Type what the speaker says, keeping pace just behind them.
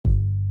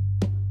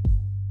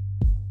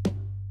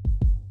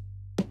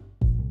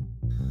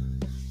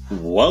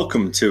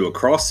Welcome to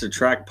Across the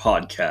Track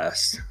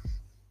podcast.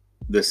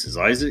 This is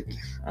Isaac.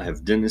 I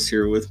have Dennis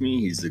here with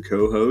me. He's the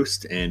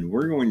co-host, and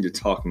we're going to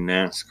talk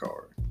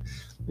NASCAR.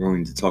 We're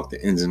going to talk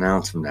the ins and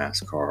outs of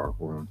NASCAR.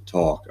 We're going to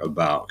talk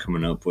about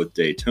coming up with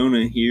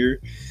Daytona here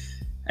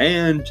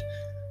and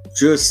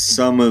just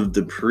some of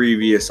the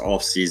previous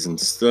off-season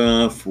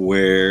stuff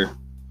where,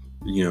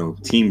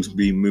 teams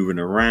be moving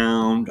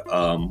around.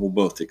 We'll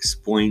both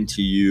explain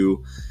to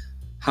you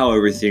how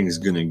everything's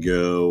going to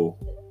go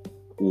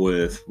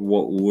with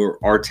what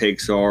our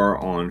takes are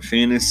on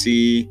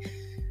fantasy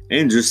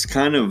and just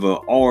kind of an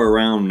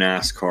all-around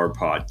NASCAR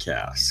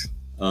podcast.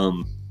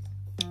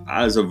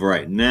 As of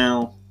right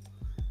now,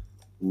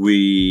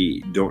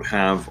 we don't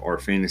have our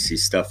fantasy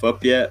stuff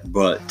up yet,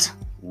 but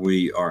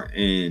we are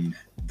in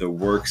the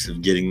works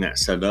of getting that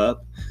set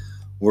up.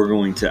 We're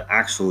going to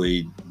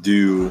actually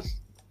do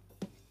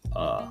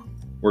a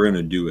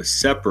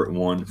separate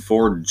one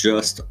for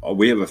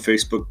we have a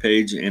Facebook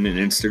page and an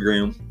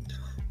Instagram.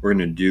 We're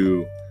going to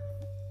do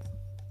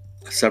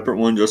a separate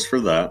one just for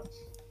that,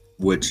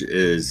 which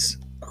is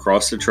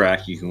Across the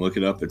Track. You can look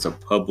it up. It's a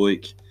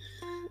public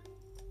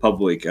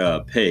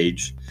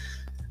page,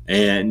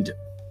 and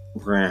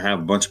we're going to have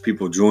a bunch of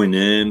people join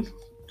in.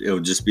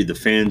 It'll just be the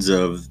fans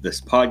of this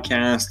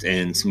podcast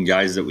and some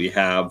guys that we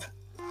have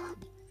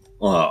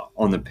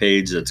on the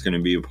page that's going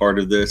to be a part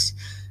of this.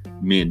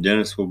 Me and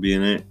Dennis will be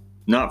in it.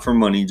 Not for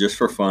money, just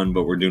for fun,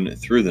 but we're doing it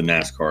through the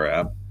NASCAR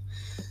app.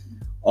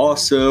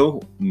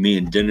 Also, me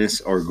and Dennis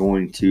are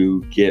going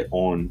to get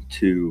on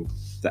to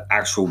the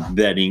actual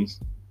betting.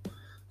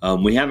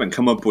 We haven't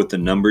come up with the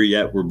number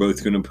yet we're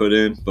both going to put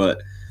in, but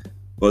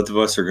both of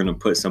us are going to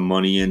put some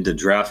money into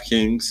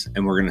DraftKings,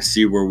 and we're going to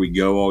see where we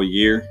go all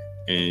year,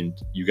 and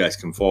you guys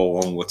can follow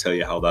along. We'll tell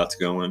you how that's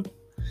going.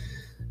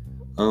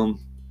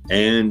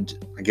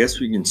 And I guess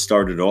we can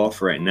start it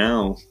off right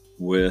now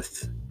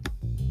with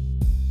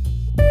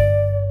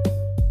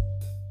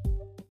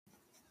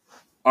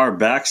our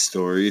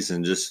backstories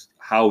and just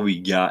how we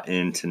got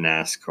into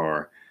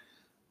NASCAR.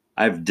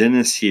 I have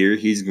Dennis here.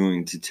 He's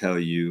going to tell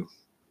you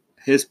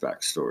his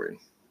backstory.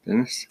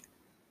 Dennis?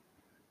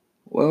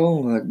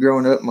 Well,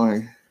 growing up,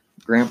 my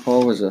grandpa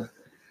was a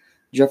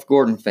Jeff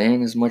Gordon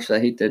fan, as much as I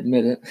hate to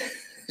admit it.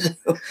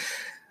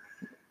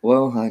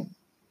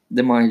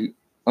 Then my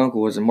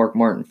uncle was a Mark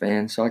Martin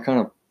fan, so I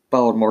kind of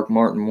followed Mark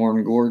Martin more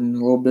than Gordon a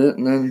little bit,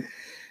 and then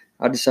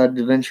I decided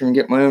to venture and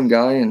get my own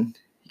guy, and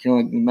you can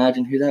only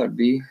imagine who that would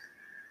be.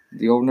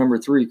 The old number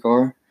 3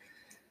 car.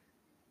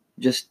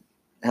 Just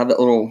have that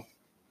little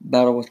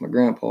battle with my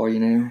grandpa,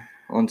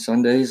 on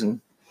Sundays,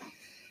 and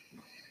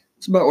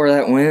it's about where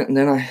that went. And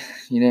then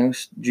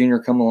Junior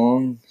come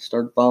along,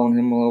 started following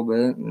him a little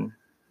bit, and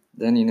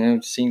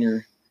then,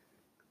 Senior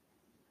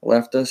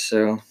left us,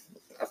 so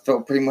I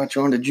felt pretty much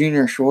onto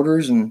Junior's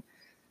shoulders and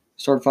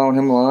started following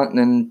him a lot. And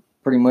then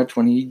pretty much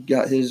when he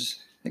got his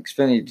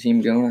Xfinity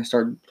team going, I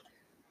started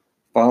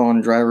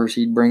following drivers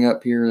he'd bring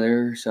up here or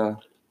there, so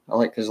I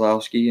like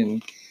Keselowski,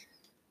 and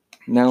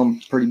now I'm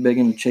pretty big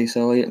into Chase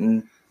Elliott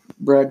and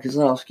Brad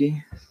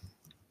Keselowski.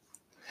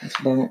 That's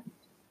about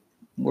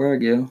where I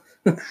go.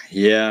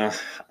 Yeah,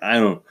 I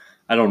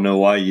don't know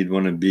why you'd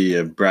want to be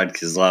a Brad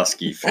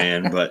Keselowski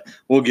fan, but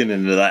we'll get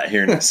into that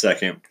here in a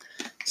second.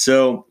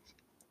 So,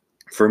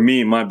 for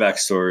me, my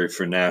backstory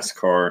for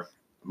NASCAR,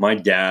 my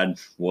dad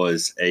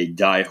was a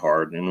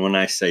diehard, and when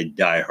I say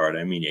diehard,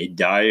 I mean a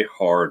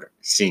diehard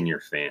Senior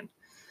fan.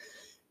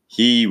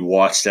 He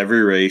watched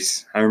every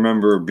race. I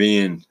remember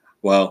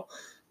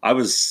I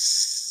was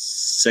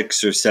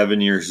 6 or 7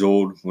 years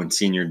old when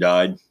Senior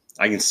died.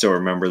 I can still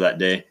remember that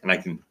day, and I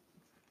can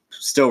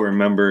still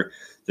remember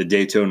the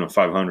Daytona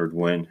 500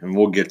 win, and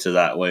we'll get to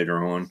that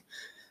later on.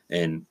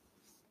 And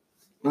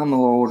I'm a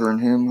little older than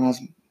him. I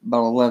was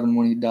about 11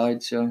 when he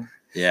died, so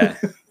yeah,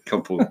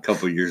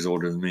 couple years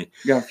older than me.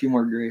 Got a few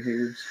more gray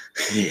hairs.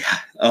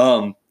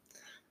 Yeah.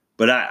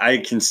 But I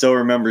can still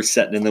remember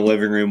sitting in the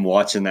living room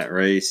watching that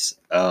race.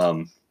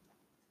 I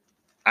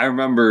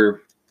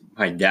remember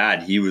my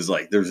dad, he was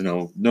like, there's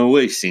no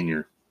way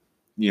Senior,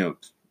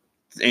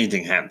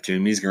 anything happened to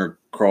him, he's going to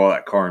crawl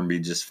that car and be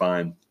just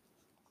fine.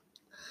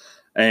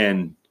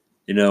 And,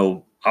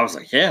 I was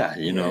like, yeah.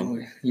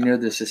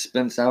 The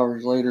suspense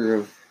hours later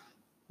of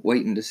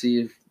waiting to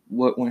see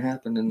what would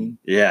happen, and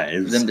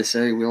it was them to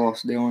say we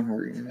lost Dale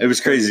Earnhardt. It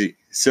was crazy.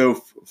 So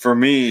for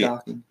me,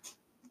 shocking.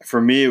 For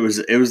me, it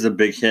was a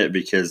big hit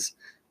because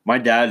my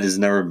dad has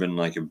never been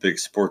like a big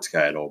sports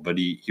guy at all, but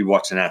he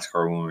watched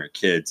NASCAR when we were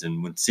kids.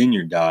 And when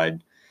Senior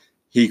died,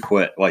 he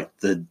quit. Like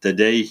the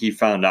day he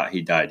found out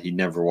he died, he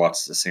never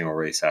watched a single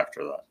race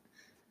after that.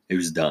 He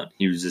was done.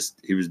 He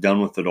was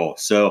done with it all.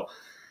 So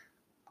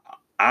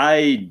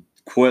I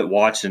quit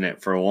watching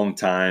it for a long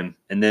time.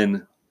 And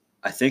then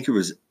I think it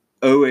was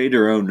 2008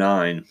 or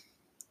 2009,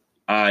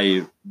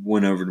 I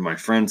went over to my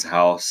friend's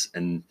house,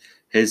 and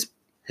his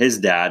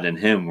dad and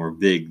him were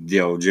big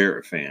Dale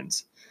Jarrett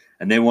fans,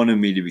 and they wanted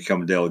me to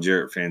become Dale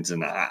Jarrett fans,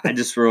 and I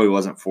just really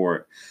wasn't for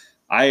it.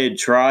 I had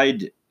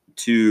tried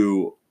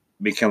to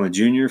become a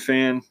Junior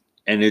fan,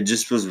 and it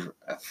just was,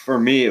 for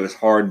me, it was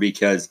hard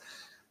because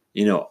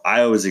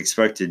I always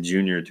expected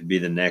Junior to be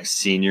the next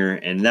senior,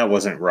 and that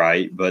wasn't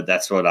right, but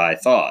that's what I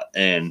thought.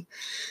 And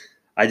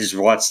I just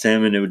watched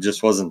him, and it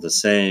just wasn't the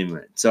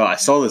same. So I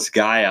saw this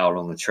guy out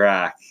on the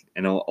track,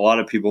 and a lot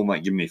of people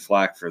might give me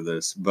flack for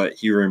this, but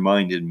he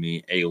reminded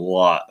me a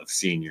lot of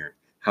Senior.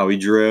 How he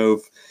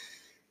drove,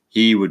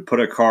 he would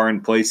put a car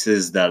in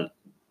places that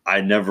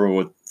I never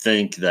would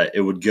think that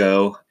it would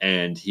go,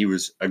 and he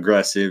was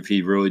aggressive.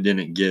 He really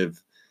didn't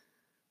give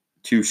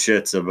two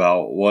shits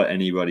about what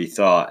anybody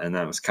thought, and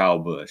that was Kyle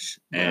Busch.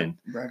 And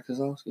Brad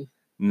Keselowski?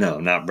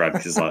 No, not Brad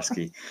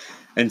Keselowski.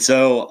 And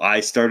so I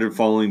started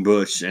following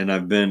Busch, and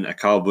I've been a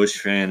Kyle Busch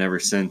fan ever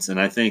since.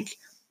 And I think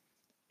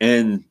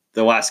in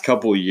the last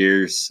couple of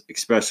years,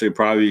 especially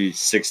probably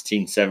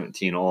 16,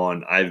 17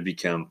 on, I've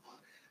become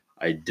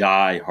a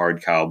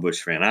die-hard Kyle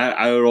Busch fan.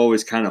 I would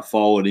always kind of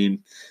followed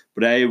him,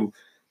 but I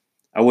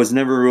was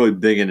never really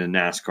big into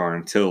NASCAR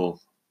until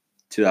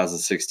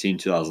 2016,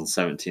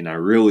 2017. I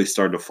really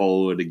started to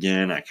follow it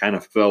again. I kind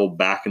of fell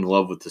back in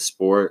love with the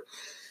sport.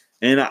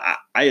 And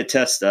I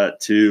attest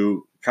that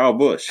to Kyle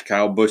Busch.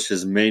 Kyle Busch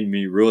has made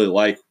me really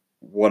like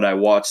what I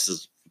watched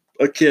as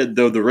a kid,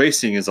 though the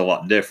racing is a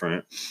lot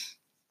different.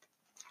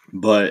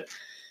 But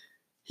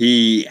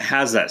he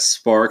has that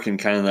spark and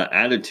kind of that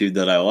attitude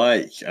that I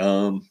like.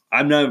 I'm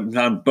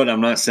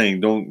not saying,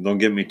 don't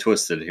get me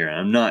twisted here.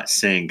 I'm not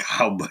saying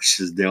Kyle Busch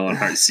is Dale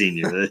Earnhardt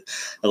Sr.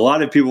 A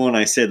lot of people, when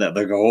I say that,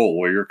 they go, "Oh,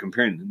 well, you're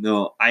comparing them."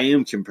 No, I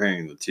am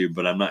comparing the two,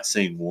 but I'm not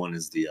saying one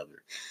is the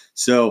other.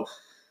 So,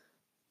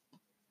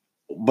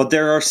 but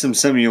there are some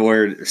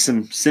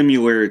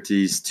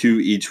similarities to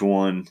each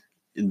one.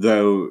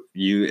 Though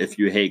if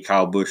you hate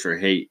Kyle Busch or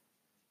hate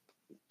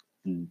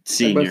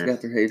Senior, They both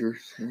got their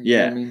haters.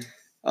 Yeah. I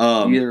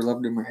mean, you either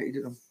loved them or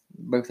hated them.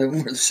 Both of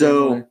them were the same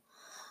So, way.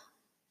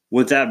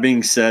 with that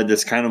being said,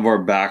 that's kind of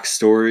our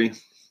backstory.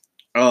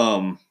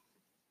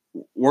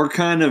 We're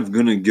kind of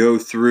going to go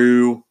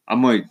through,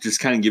 I'm going to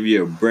just kind of give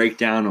you a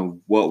breakdown of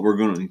what we're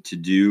going to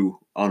do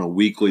on a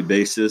weekly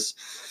basis.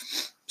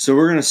 So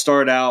we're going to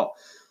start out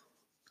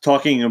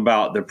talking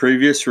about the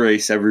previous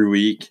race every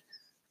week.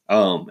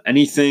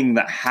 Anything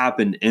that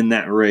happened in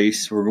that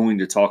race, we're going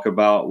to talk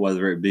about,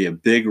 whether it be a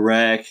big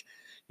wreck,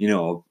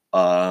 a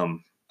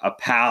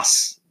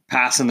pass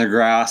in the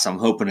grass. I'm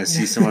hoping to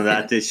see some of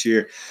that this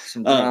year.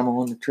 Some drama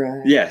on the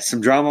track. Yeah, some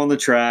drama on the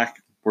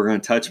track. We're going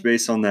to touch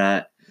base on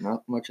that.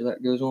 Not much of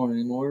that goes on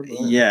anymore.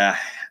 But yeah,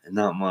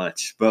 not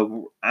much. But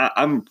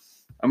I'm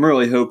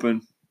really hoping.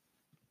 I'm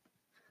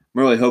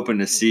really hoping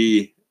to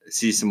see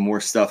some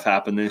more stuff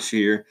happen this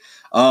year.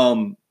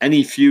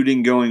 Any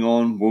feuding going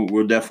on,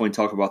 we'll definitely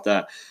talk about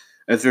that.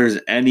 If there's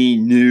any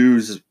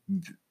news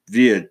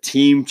via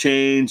team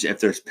change,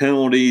 if there's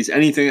penalties,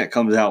 anything that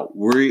comes out,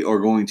 we are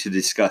going to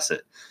discuss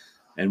it.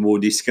 And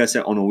we'll discuss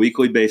it on a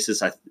weekly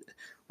basis.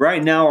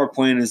 Right now, our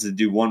plan is to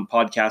do one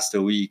podcast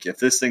a week. If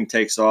this thing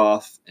takes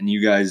off and you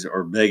guys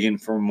are begging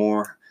for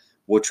more,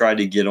 we'll try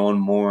to get on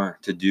more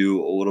to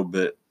do a little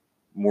bit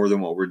more than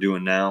what we're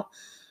doing now.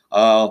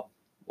 We're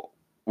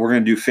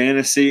going to do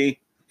fantasy,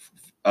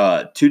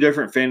 2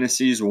 different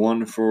fantasies,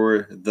 one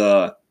for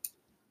the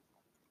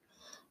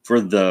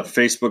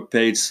Facebook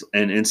page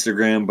and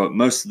Instagram, but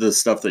most of the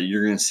stuff that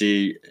you're going to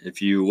see,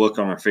 if you look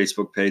on our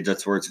Facebook page,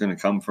 that's where it's going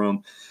to come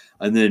from.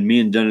 And then me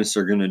and Dennis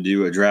are going to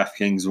do a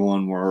DraftKings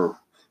one where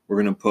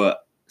we're going to put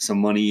some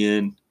money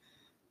in,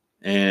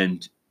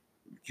 and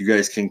you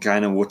guys can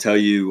we'll tell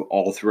you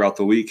all throughout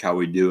the week how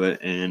we do it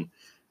and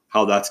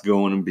how that's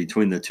going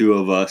between the two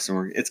of us.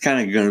 And it's kind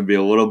of going to be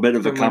a little bit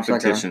of a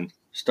competition. Like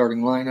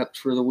starting lineups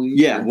for the week.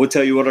 Yeah, we'll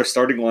tell you what our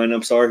starting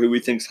lineups are, who we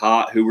think's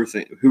hot, who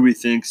we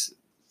think's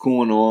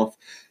cooling off,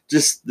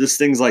 just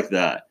things like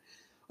that.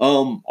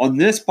 On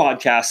this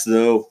podcast,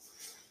 though,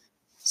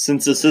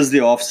 since this is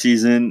the off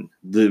season,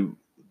 the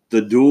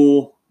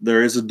duel,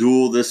 there is a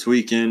duel this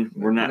weekend.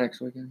 We're not next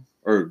weekend.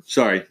 Or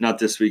sorry, not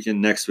this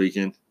weekend, next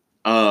weekend.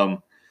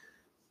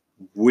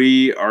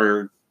 We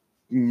are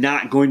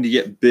not going to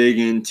get big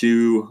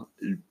into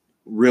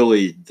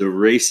really the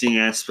racing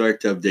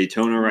aspect of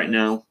Daytona right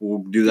now. We'll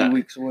do that 2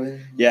 weeks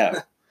away.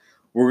 Yeah.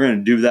 We're going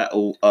to do that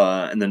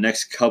in the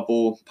next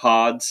couple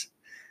pods.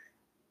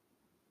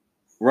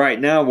 Right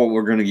now, what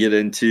we're going to get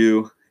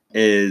into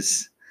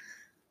is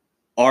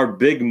our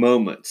big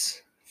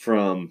moments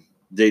from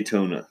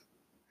Daytona.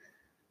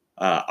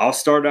 I'll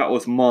start out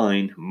with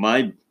mine.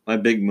 My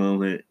big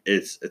moment,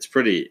 it's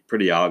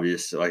pretty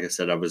obvious. Like I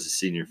said, I was a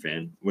Senior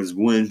fan. Was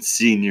when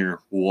Senior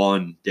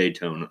won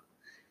Daytona.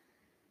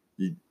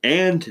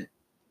 And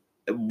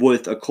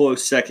with a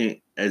close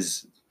second,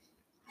 as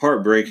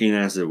heartbreaking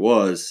as it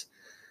was,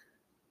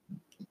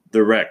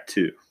 the wreck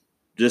too.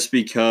 Just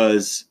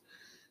because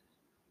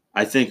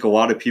I think a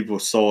lot of people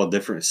saw a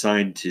different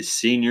side to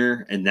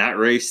Senior in that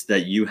race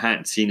that you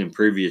hadn't seen in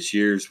previous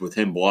years, with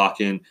him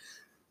blocking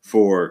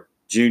for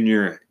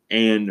Junior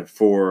and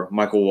for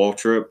Michael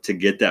Waltrip to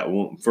get that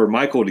win, for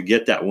Michael to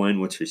get that win,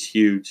 which was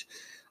huge.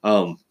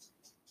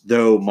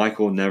 Though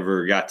Michael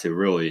never got to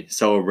really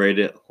celebrate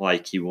it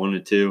like he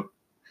wanted to.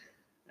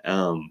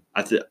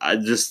 I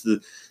just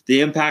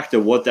the impact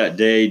of what that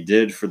day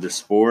did for the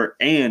sport,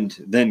 and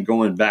then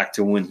going back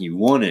to when he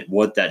won it,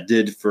 what that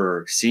did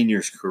for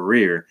Senior's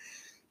career.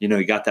 You know,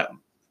 he got that,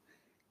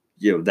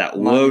 that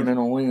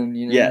monumental win.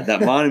 You know, yeah,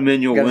 that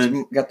monumental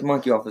win. Got the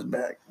monkey off his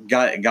back.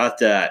 Got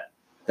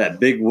that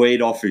big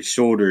weight off his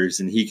shoulders,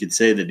 and he could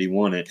say that he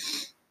won it.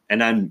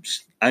 And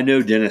I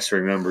know Dennis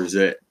remembers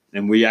it,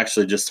 and we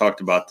actually just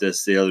talked about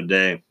this the other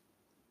day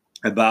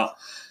about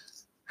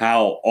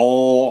how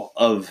all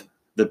of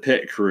the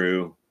pit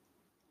crew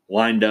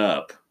lined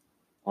up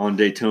on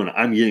Daytona.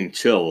 I'm getting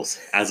chills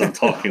as I'm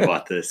talking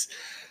about this.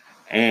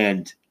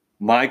 And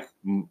Mike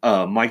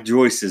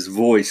Joyce's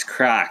voice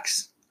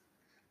cracks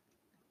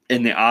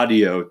in the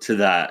audio to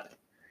that.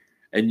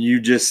 And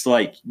you just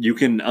you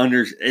can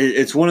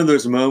it's one of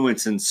those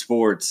moments in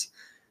sports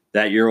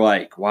that you're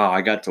like, wow,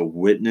 I got to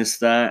witness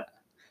that.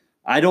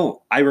 I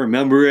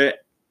remember it.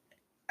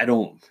 I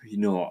don't,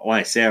 when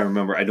I say I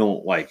remember, I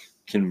don't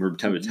can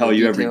tell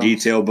you every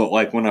detail, but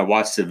when I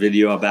watch the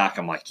video back,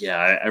 I'm like,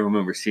 yeah, I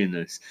remember seeing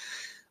this.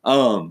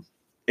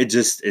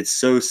 It's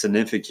so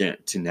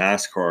significant to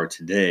NASCAR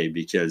today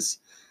because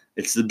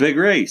it's the big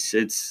race.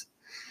 It's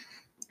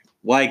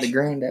like the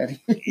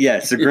granddaddy. Yeah,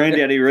 it's the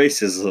granddaddy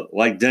races.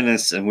 Like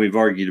Dennis, and we've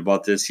argued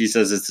about this. He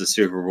says it's the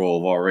Super Bowl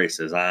of all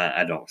races.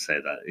 I don't say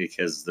that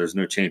because there's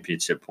no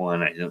championship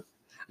one. I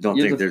don't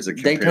think there's a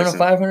comparison. Daytona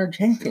 500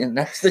 champion.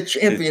 That's the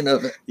champion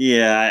of it.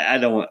 Yeah, I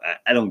don't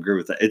agree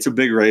with that. It's a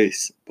big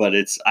race, but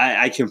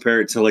I compare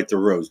it to the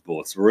Rose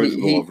Bowl. It's the Rose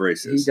Bowl of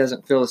races. He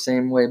doesn't feel the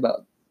same way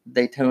about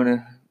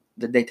Daytona,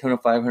 the Daytona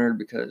 500,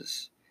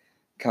 because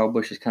Kyle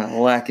Busch is kind of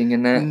lacking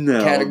in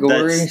that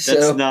category.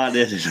 That's not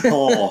it at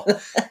all.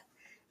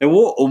 And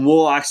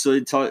we'll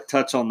actually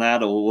touch on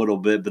that a little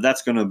bit, but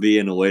that's going to be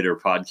in a later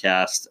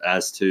podcast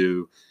as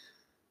to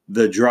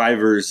the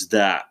drivers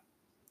that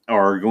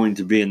are going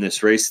to be in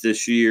this race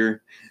this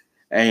year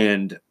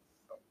and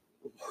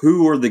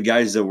who are the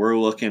guys that we're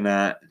looking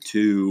at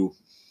to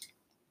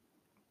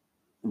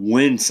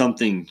win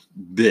something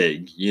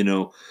big.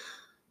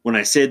 When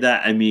I say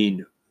that, I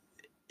mean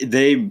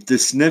the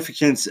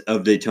significance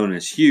of Daytona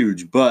is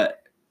huge,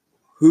 but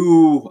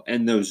who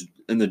and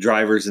the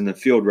drivers in the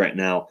field right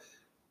now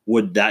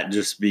would that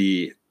just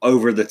be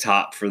over the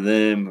top for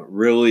them,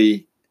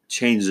 really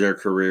change their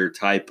career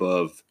type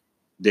of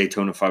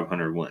Daytona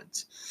 500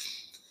 wins?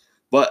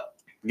 But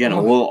again, a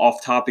little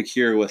off topic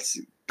here. Let's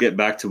get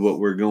back to what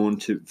we're going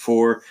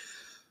for.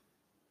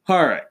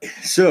 All right.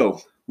 So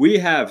we've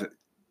had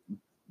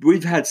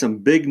some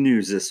big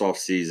news this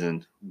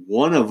offseason.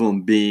 One of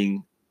them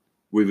being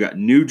we've got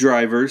new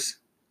drivers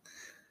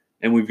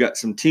and we've got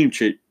some team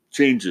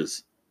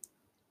changes.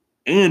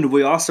 And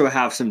we also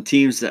have some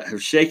teams that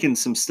have shaken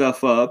some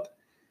stuff up.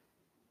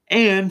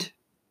 And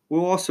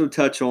we'll also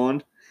touch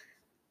on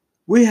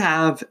we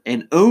have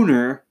an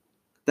owner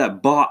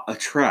that bought a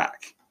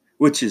track,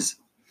 which is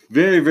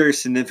very, very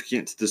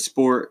significant to the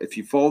sport. If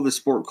you follow the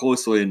sport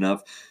closely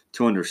enough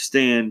to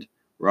understand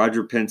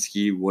Roger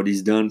Penske, what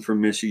he's done for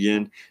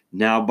Michigan,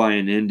 now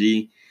buying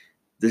Indy,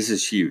 this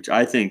is huge.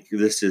 I think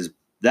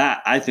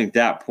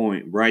that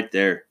point right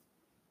there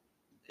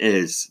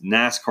is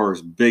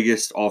NASCAR's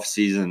biggest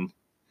offseason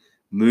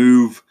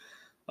move,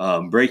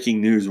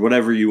 breaking news,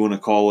 whatever you want to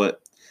call it.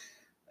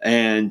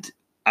 And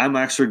I'm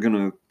actually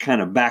going to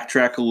kind of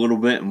backtrack a little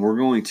bit, and we're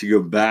going to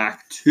go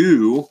back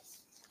to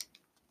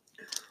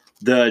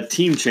the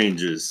team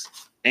changes.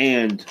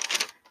 And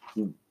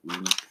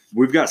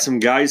we've got some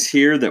guys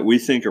here that we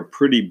think are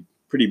pretty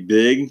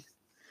big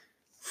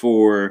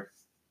for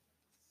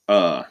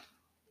guys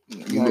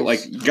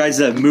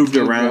that have moved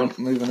around.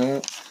 Moving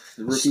up.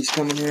 The rookies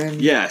coming in.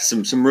 Yeah,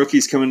 some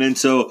rookies coming in.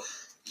 So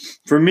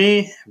for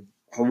me,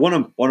 one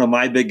of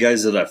my big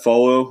guys that I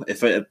follow,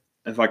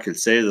 if I could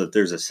say that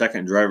there's a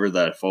second driver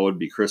that I follow, would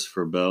be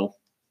Christopher Bell.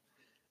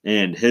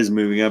 And his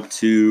moving up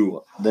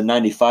to the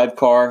 95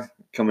 car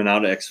coming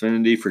out of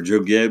Xfinity for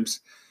Joe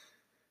Gibbs.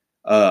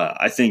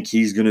 I think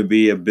he's going to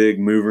be a big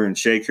mover and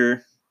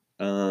shaker.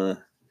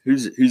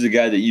 Who's a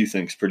guy that you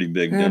think is pretty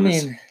big,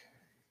 Dennis?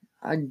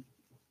 I mean,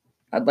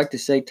 I'd like to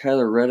say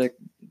Tyler Reddick,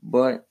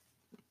 but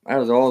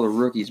out of all the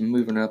rookies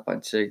moving up,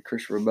 I'd say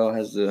Christopher Bell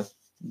has the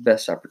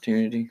best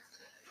opportunity.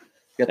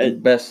 Got the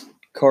best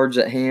cards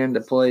at hand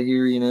to play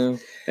here,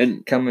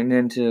 And coming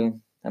into,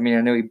 I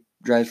know he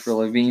drives for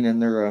Levine,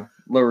 and they're a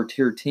lower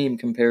tier team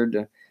compared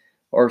to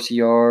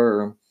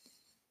RCR.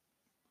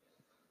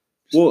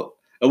 Well,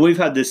 and we've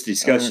had this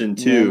discussion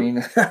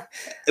too. I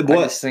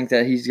just think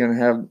that he's going to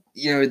have,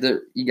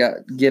 you got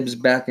Gibbs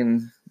back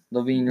in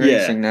Levine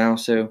Racing now,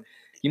 so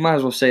you might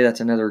as well say that's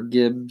another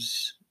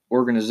Gibbs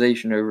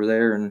organization over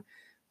there, and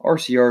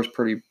RCR is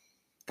pretty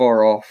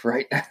far off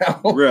right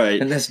now, right,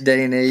 in this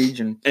day and age,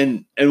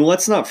 and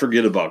let's not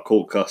forget about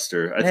Colt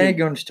Custer. I think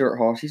going to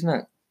Stewart-Haas,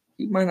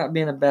 he might not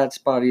be in a bad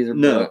spot either.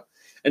 No,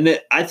 and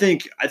I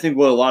think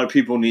what a lot of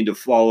people need to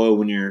follow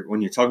when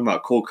you're talking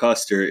about Colt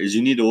Custer is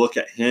you need to look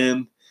at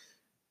him,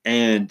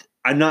 and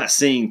I'm not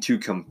saying to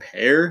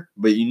compare,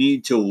 but you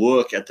need to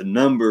look at the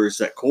numbers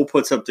that Cole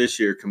puts up this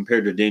year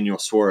compared to Daniel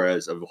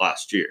Suarez of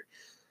last year.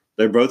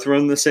 They both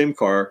run the same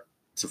car.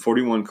 It's a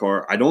 41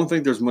 car. I don't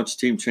think there's much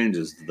team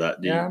changes to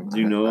that. Do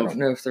you know I of? don't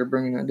know if they're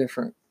bringing a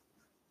different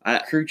I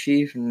crew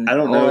chief and I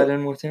don't all know. that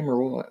in with him or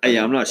what.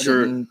 Yeah, I'm not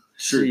sure.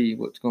 See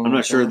what's going on. I'm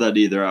not sure of that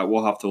either. I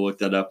will have to look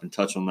that up and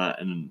touch on that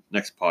in the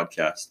next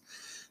podcast.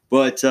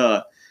 But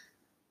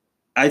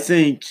I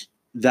think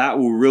that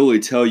will really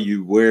tell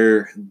you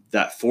where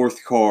that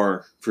fourth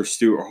car for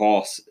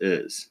Stewart-Haas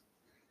is.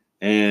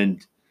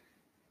 And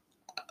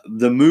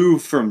the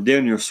move from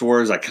Daniel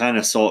Suarez, I kind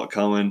of saw it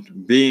coming.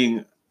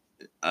 Being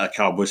a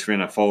Kyle Busch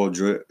fan, I followed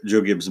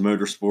Joe Gibbs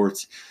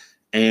Motorsports,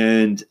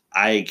 and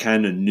I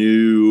kind of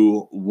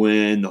knew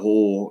when the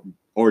whole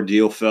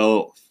ordeal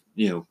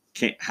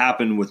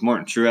happened with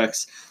Martin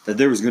Truex that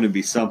there was going to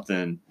be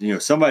something.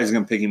 Somebody's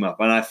going to pick him up,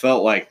 and I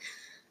felt like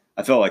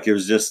it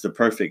was just the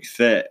perfect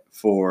fit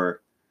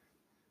for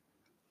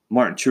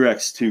Martin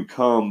Truex to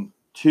come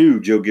to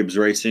Joe Gibbs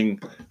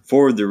Racing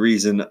for the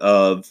reason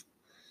of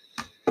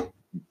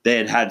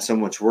they had so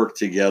much work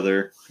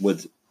together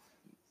with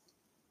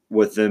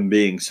them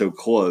being so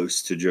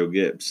close to Joe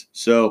Gibbs.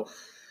 So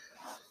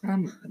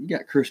you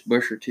got Chris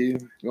Buescher too.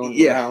 Going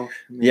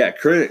yeah,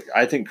 Chris.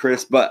 I think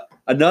Chris, but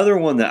another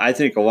one that I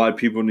think a lot of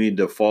people need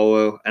to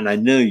follow, and I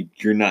know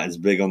you're not as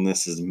big on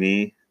this as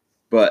me,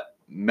 but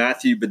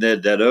Matthew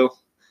Benedetto,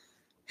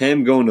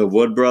 him going to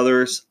Wood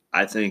Brothers,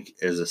 I think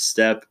is a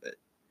step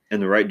in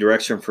the right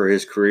direction for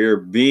his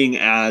career.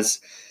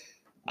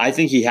 I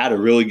think he had a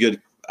really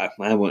good.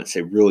 I wouldn't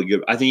say really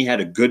good. I think he had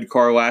a good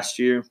car last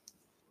year.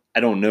 I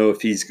don't know if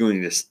he's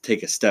going to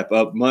take a step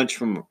up much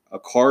from a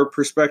car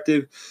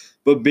perspective,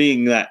 but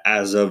being that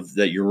as of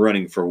that you're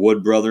running for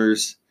Wood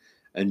Brothers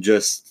and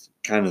just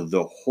kind of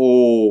the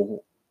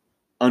whole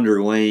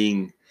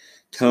underlying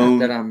tone.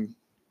 Not that I'm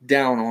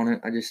down on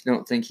it. I just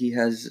don't think he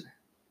has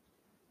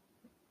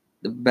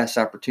the best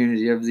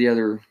opportunity of the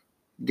other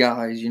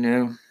guys,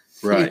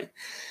 Right.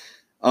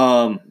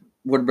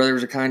 Wood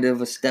Brothers are kind of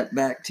a step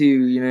back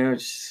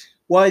too,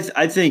 Well,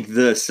 I think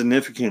the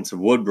significance of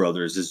Wood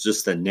Brothers is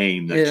just the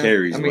name that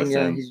carries with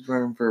them. He's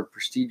running for a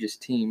prestigious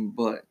team,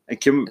 but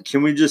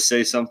can we just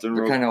say something?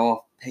 They're kind of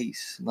off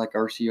pace, like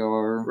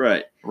RCR,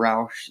 right?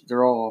 Roush,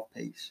 they're all off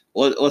pace.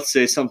 Let's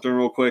say something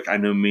real quick. I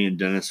know me and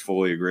Dennis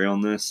fully agree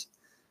on this.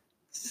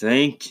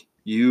 Thank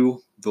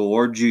you, the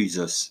Lord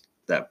Jesus,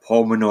 that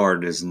Paul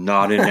Menard is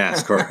not in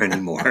NASCAR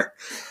anymore.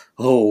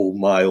 Oh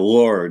my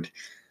Lord!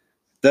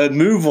 The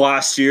move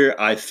last year,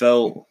 I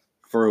felt.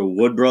 For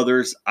Wood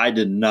Brothers, I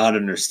did not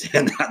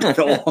understand that at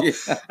all.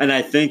 Yeah. And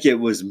I think it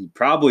was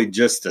probably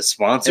just a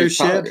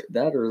sponsorship.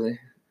 That early.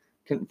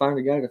 Couldn't find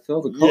a guy to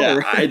fill the car.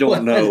 Yeah, I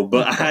don't know.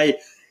 But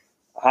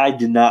I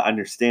did not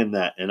understand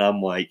that. And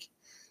I'm like,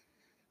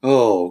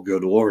 oh,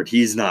 good Lord,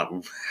 he's not.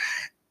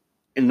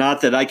 And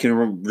not that I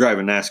can drive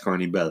a NASCAR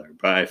any better,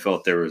 but I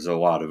felt there was a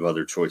lot of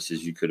other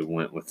choices you could have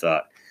went with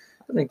that.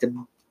 I think the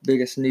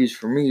biggest news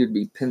for me would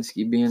be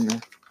Penske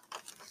being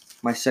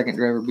my second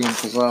driver being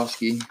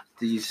Keselowski.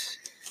 These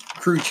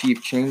crew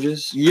chief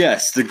changes.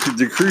 Yes, the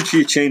crew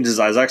chief changes.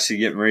 I was actually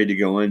getting ready to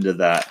go into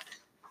that.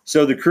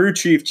 So the crew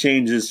chief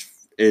changes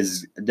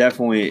is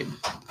definitely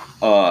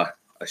a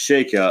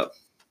shakeup.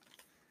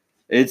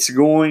 It's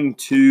going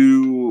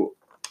to.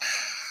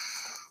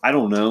 I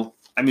don't know.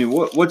 I mean,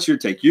 what's your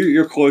take?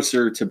 You're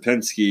closer to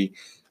Penske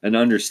and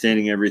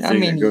understanding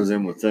everything that goes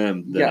in with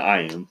them than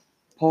I am.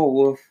 Paul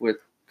Wolf with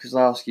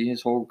Keselowski,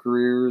 his whole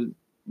career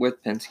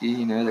with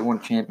Penske. They won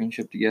a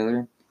championship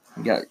together.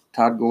 You got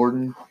Todd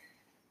Gordon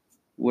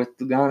with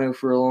Logano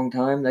for a long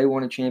time. They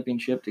won a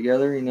championship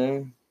together,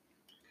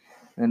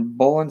 And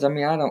Bullins, I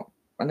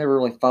never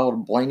really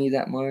followed Blaney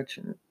that much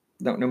and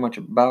don't know much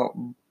about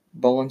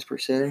Bullins per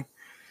se.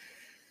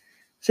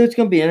 So it's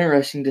going to be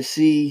interesting to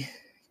see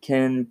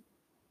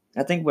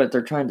I think what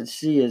they're trying to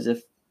see is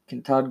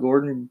can Todd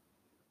Gordon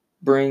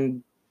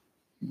bring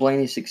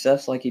Blaney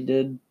success like he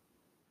did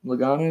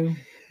Logano?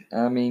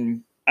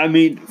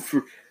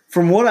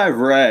 From what I've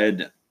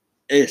read,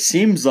 it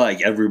seems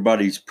like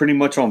everybody's pretty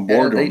much on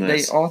board on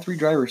this. All three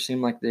drivers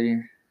seem like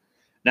they're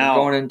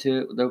going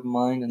into it with open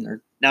mind and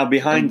they're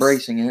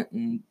embracing it.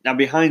 And now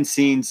behind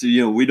scenes,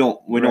 we don't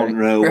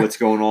know what's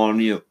going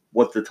on,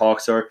 what the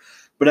talks are.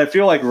 But I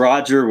feel like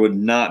Roger would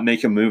not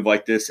make a move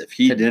like this if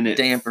he didn't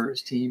damper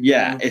his team.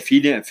 Yeah, if he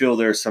didn't feel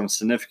there's some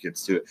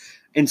significance to it.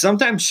 And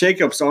sometimes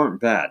shakeups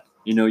aren't bad.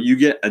 You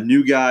get a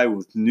new guy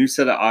with a new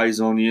set of eyes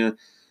on you.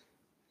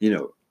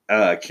 It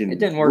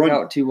didn't work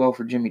out too well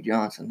for Jimmy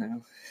Johnson,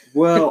 though.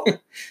 Well,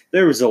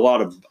 there was a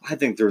lot of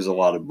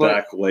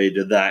backlay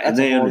to that, and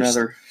they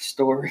another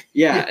story.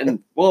 Yeah,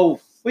 and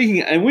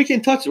we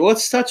can touch.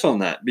 Let's touch on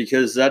that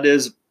because that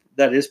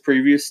is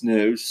previous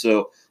news.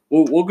 So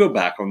we'll go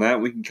back on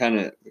that. We can kind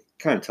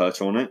of touch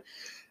on it.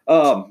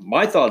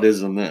 My thought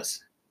is on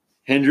this: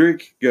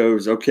 Hendrick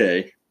goes,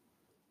 okay.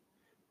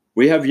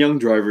 We have young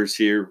drivers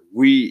here.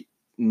 We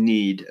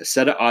need a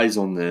set of eyes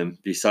on them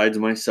besides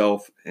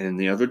myself and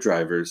the other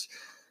drivers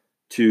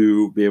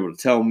to be able to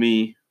tell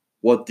me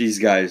what these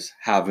guys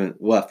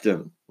haven't left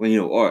in.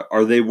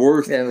 Are they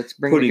worth let's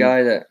bring the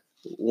guy that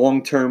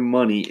long-term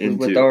money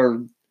into with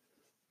our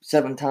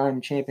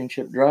 7-time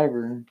championship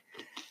driver and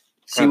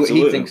see Absolutely.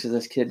 what he thinks of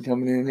this kid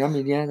coming in. I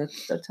mean, yeah,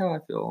 that's how I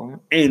feel on it.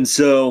 And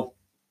so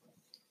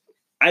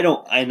I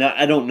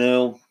don't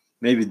know.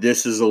 Maybe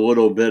this is a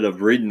little bit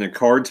of reading the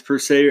cards per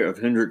se of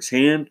Hendrick's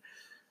hand,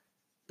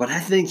 but I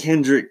think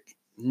Hendrick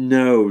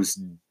knows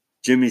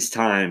Jimmy's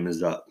time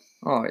is up.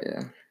 Oh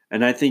yeah.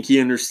 And I think he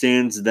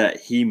understands that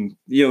he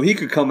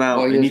could come out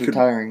Well, and he's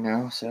retiring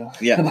now, so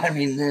yeah. I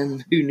mean,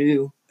 then who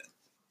knew?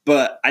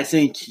 But I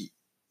think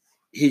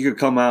he could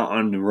come out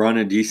and run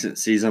a decent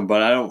season,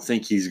 but I don't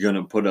think he's going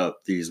to put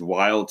up these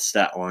wild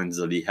stat lines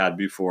that he had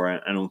before.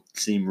 I don't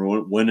see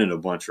him winning a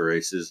bunch of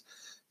races.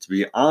 To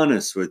be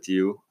honest with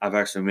you, I've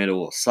actually made a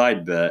little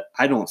side bet.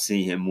 I don't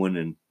see him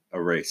winning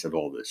a race at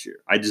all this year.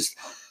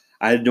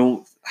 I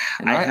don't.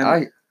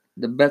 And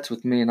the bet's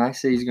with me, and I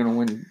say he's going to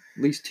win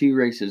at least 2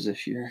 races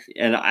this year.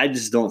 And I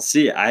just don't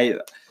see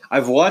it.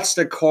 I've watched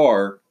a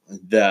car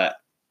that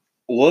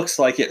looks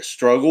like it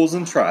struggles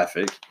in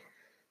traffic,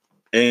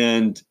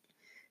 and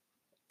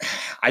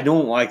I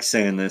don't like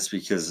saying this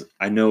because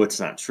I know it's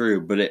not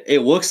true, but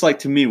it looks like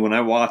to me when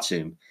I watch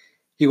him,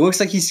 he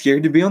looks like he's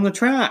scared to be on the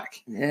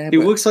track. Yeah, he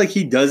looks like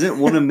he doesn't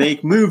want to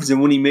make moves,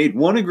 and when he made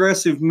one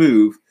aggressive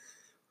move,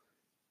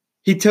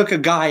 he took a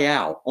guy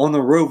out on the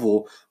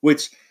Roval,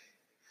 which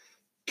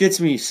gets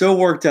me so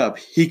worked up.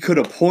 He could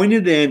have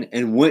pointed in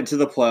and went to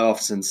the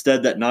playoffs.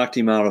 Instead, that knocked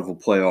him out of a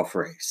playoff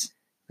race.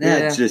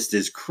 That just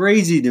is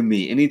crazy to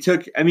me. And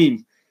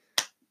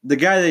the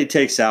guy that he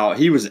takes out,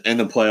 he was in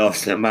the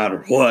playoffs no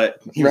matter what.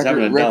 He was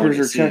having a records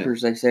or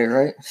checkers, they say,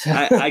 right?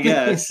 I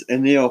guess.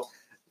 And,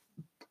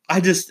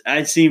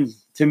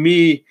 to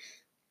me,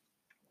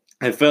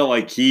 I felt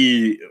like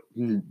he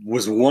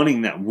was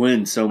wanting that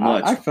win so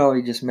much. I felt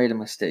he just made a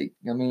mistake.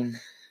 I mean,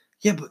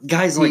 yeah, but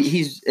guys like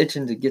he's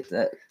itching to get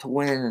that to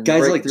win. And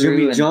guys like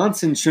Jimmy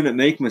Johnson shouldn't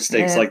make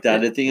mistakes like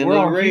that at the end of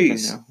the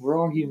race. We're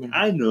all human.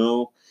 I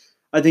know.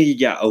 I think he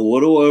got a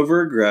little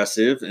over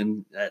aggressive,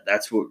 and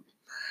that's what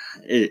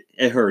it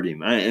hurt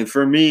him. And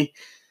for me,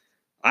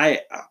 I'm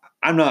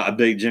not a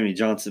big Jimmy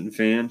Johnson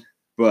fan,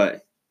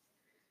 but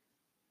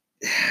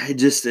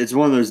it's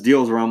one of those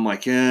deals where I'm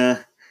like,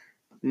 I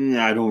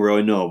don't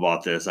really know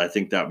about this. I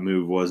think that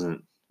move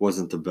wasn't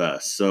the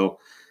best. So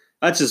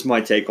that's just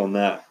my take on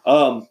that.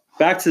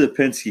 Back to the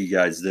Penske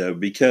guys though,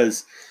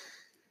 because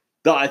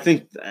I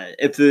think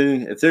if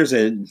there's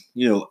a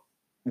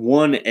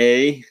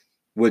 1A,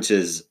 which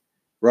is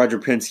Roger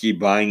Penske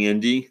buying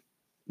Indy,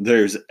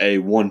 there's a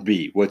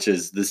 1B, which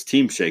is this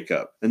team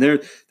shakeup, and they're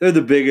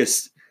the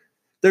biggest.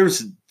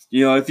 There's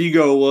if you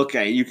go look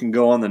at, you can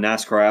go on the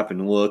NASCAR app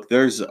and look.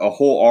 There's a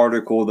whole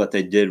article that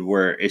they did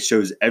where it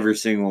shows every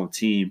single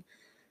team,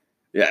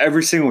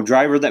 every single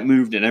driver that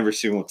moved, and every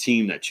single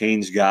team that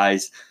changed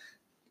guys.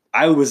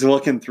 I was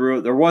looking through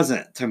it. There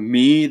wasn't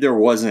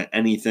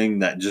anything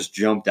that just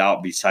jumped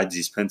out besides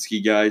these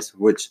Penske guys,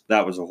 which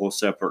that was a whole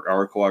separate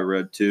article I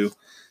read too.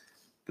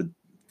 But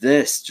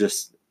this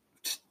just,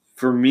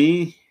 for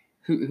me.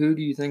 Who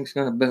do you think is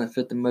going to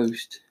benefit the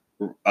most?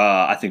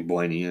 I think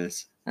Blaney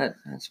is.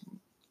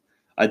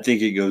 I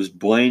think it goes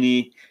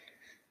Blaney.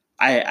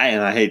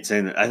 I hate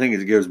saying that. I think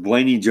it goes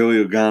Blaney,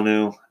 Joey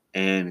Logano,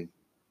 and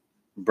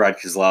Brad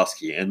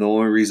Keselowski. And the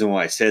only reason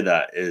why I say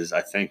that is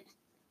I think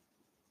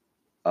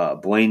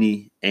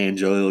Blaney and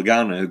Joey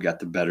Logano got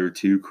the better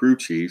 2 crew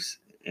chiefs.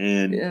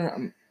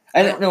 And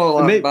I don't know a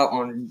lot about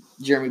on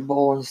Jeremy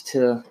Bullins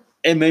to.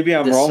 And maybe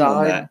I'm wrong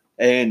on that.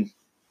 And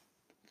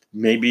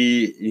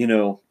maybe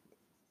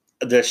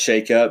this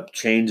shakeup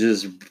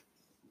changes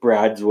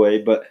Brad's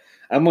way, but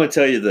I'm going to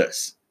tell you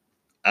this.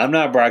 I'm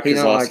not a Brad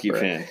Keselowski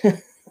fan.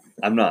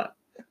 I'm not.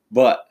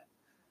 But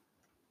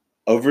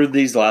over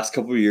these last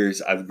couple of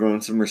years, I've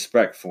grown some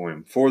respect for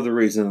him for the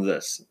reason of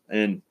this.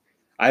 And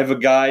I have a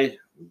guy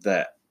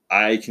that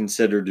I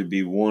consider to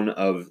be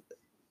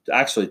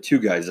actually 2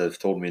 guys that have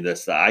told me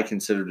this, that I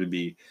consider to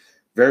be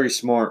very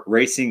smart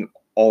racing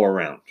all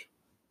around.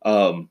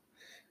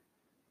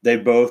 They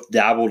both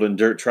dabbled in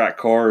dirt track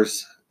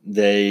cars.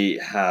 They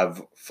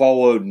have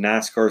followed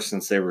NASCAR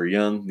since they were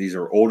young. These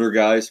are older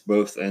guys,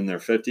 both in their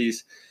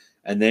 50s.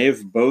 And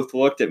they've both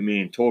looked at me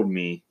and told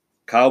me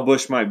Kyle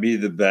Busch might be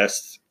the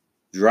best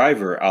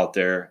driver out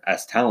there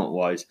as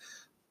talent-wise.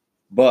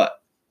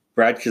 But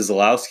Brad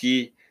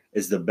Keselowski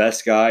is the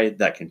best guy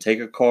that can take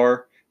a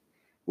car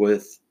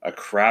with a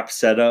crap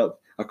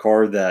setup, a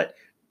car that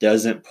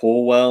doesn't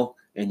pull well,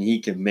 and he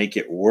can make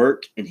it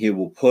work, and he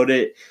will put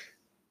it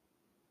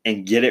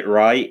and get it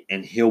right,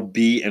 and he'll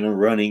be in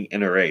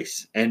a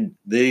race. And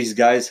these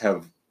guys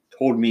have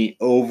told me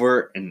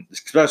over, and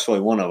especially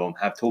one of them,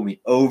 have told me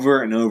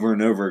over and over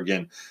and over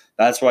again.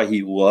 That's why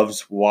he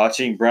loves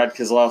watching Brad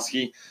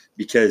Keselowski,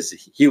 because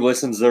he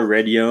listens to the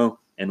radio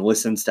and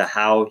listens to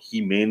how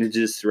he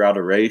manages throughout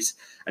a race.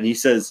 And he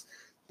says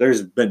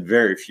there's been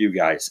very few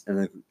guys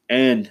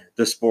in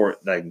the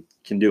sport that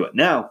can do it.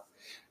 Now,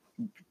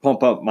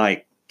 pump up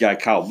my guy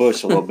Kyle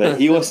Busch a little bit.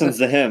 He listens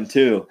to him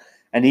too.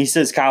 And he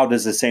says Kyle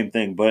does the same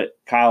thing, but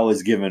Kyle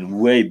is given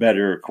way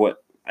better equipment.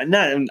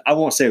 I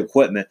won't say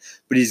equipment,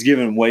 but he's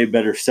given way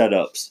better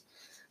setups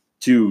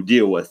to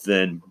deal with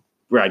than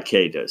Brad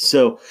K does.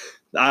 So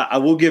I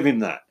will give him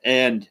that.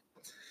 And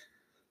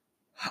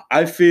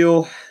I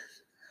feel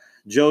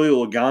Joey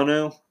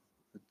Logano,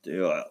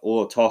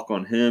 we'll talk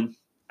on him.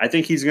 I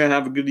think he's going to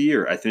have a good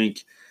year. I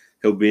think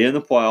he'll be in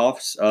the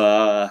playoffs.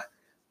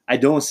 I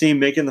don't see him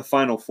making the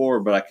Final Four,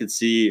 but I could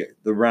see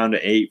the round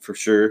of 8 for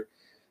sure.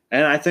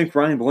 And I think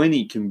Ryan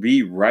Blaney can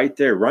be right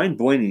there. Ryan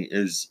Blaney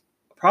is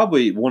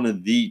probably one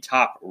of the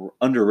top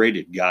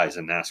underrated guys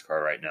in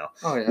NASCAR right now.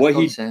 Oh,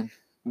 yeah.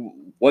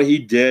 What he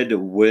did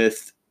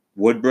with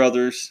Wood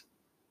Brothers,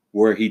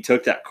 where he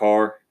took that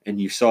car and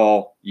you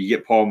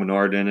get Paul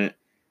Menard in it,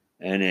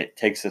 and it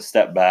takes a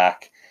step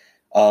back.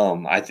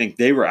 I think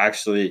they were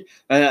actually,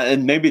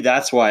 and maybe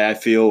that's why I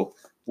feel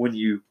when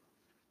you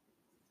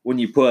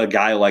put a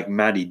guy like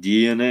Matty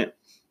D in it,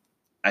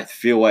 I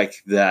feel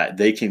like that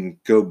they can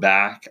go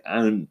back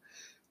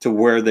to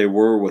where they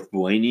were with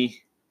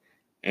Blaney,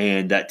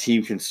 and that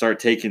team can start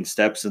taking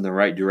steps in the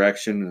right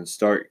direction and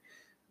start.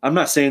 I'm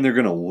not saying they're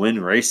going to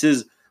win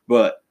races,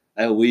 but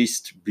at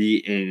least be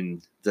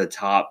in the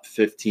top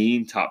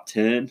 15, top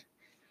 10.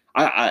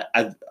 I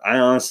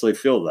honestly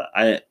feel that.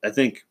 I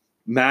think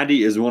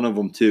Matty is one of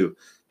them too.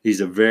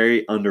 He's a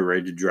very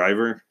underrated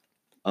driver.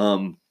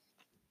 When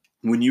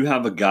you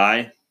have a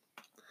guy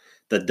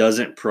that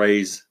doesn't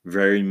praise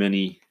very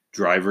many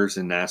drivers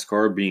in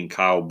NASCAR, being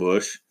Kyle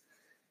Busch,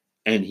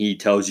 and he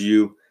tells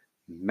you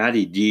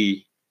Matty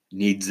D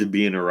needs to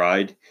be in a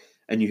ride,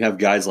 and you have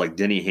guys like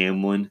Denny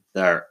Hamlin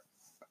that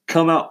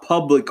come out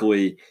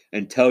publicly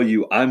and tell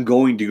you, I'm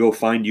going to go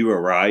find you a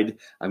ride.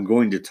 I'm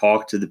going to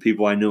talk to the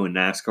people I know in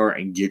NASCAR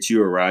and get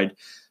you a ride.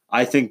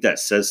 I think that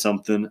says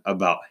something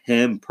about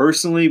him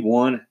personally.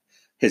 One,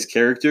 his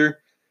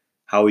character,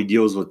 how he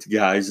deals with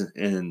guys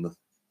in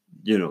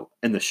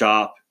the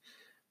shop,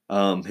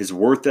 his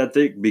work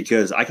ethic,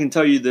 because I can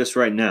tell you this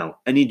right now,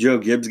 any Joe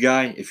Gibbs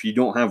guy, if you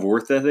don't have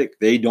work ethic,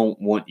 they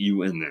don't want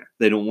you in there.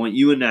 They don't want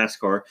you in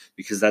NASCAR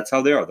because that's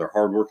how they are. They're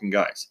hardworking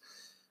guys.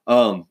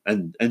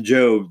 And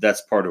Joe,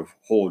 that's part of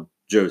whole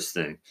Joe's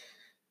thing.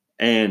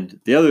 And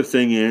the other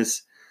thing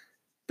is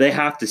they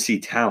have to see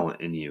talent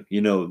in you.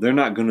 They're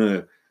not going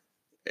to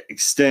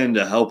extend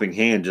a helping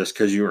hand just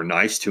because you were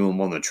nice to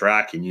them on the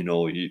track and,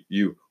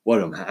 you let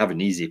them have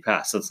an easy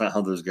pass. That's not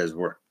how those guys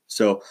work.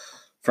 So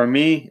for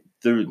me,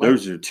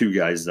 those are two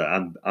guys that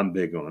I'm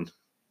big on.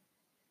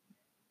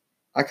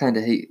 I kind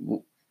of hate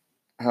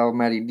how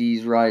Matty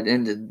D's ride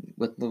ended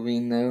with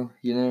Levine, though,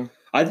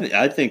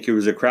 I think it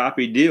was a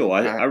crappy deal.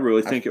 I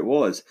really think it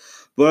was.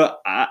 But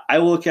I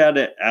look at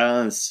it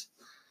as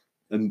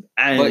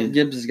but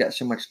Gibbs has got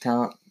so much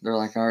talent. They're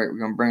like, all right, we're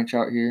going to branch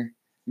out here.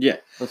 Yeah.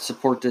 Let's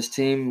support this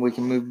team. We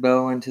can move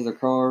Bell into the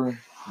car.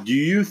 Do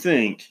you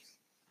think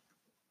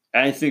 –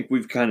 I think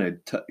we've kind of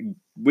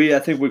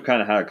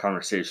had a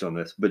conversation on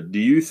this, but do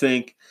you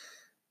think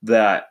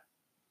that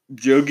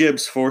Joe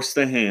Gibbs forced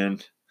the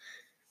hand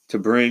to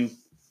bring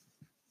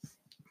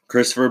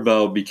Christopher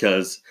Bell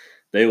because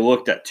they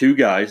looked at two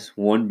guys,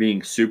 one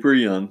being super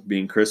young,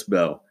 being Chris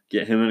Bell,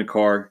 get him in a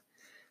car,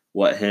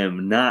 let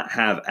him not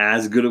have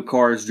as good a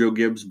car as Joe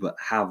Gibbs, but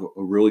have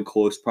a really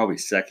close, probably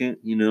second.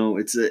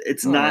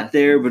 It's not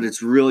there, but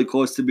it's really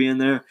close to being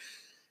there,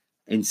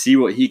 and see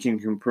what he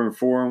can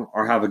perform,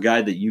 or have a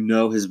guy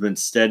that has been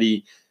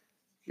steady,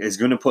 is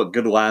going to put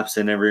good laps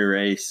in every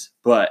race,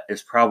 but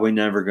is probably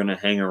never going to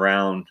hang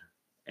around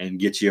and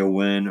get you a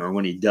win, or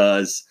when he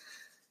does,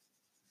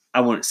 I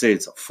wouldn't say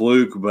it's a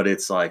fluke, but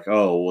it's like,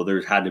 oh, well, there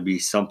had to be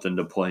something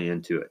to play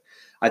into it.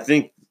 I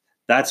think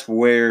that's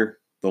where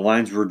the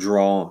lines were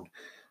drawn,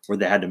 where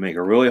they had to make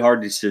a really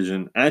hard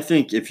decision. And I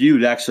think if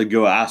you'd actually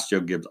go ask Joe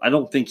Gibbs, I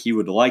don't think he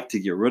would like to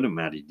get rid of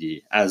Matty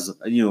D as,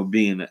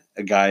 being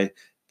a guy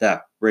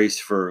that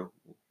raced for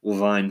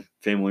Levine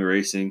Family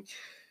Racing.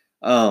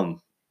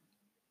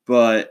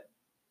 But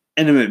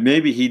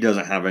maybe he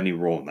doesn't have any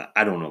role in that.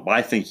 I don't know, but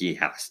I think he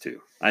has to.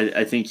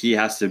 I think he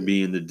has to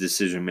be in the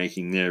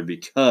decision-making there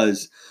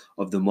because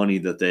of the money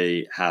that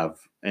they have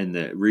and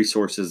the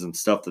resources and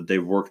stuff that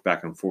they've worked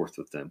back and forth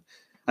with them.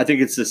 I think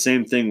it's the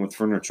same thing with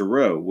Furniture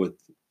Row with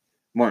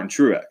Martin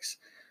Truex.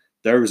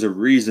 There was a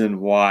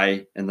reason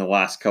why in the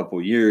last couple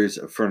of years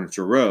of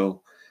Furniture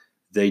Row,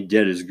 they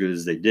did as good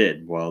as they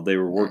did. Well, they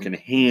were working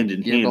hand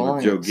in hand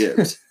with Joe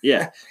Gibbs.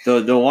 Yeah,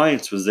 the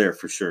alliance was there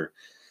for sure.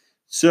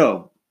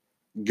 So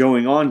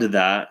going on to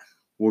that,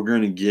 we're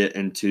going to get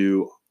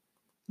into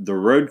the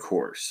road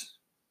course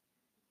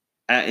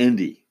at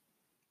Indy,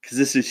 because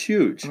this is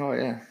huge. Oh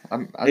yeah,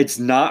 it's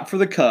not for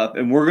the Cup,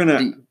 and we're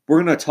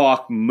gonna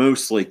talk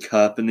mostly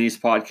Cup in these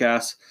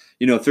podcasts.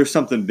 If there's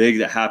something big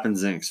that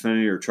happens in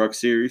Xfinity or Truck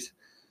Series,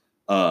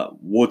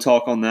 we'll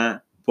talk on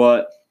that.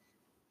 But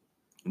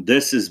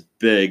this is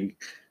big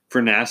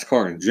for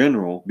NASCAR in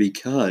general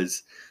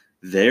because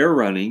they're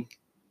running.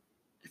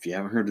 If you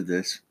haven't heard of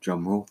this,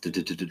 drum roll.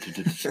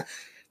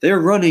 They're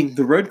running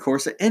the road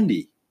course at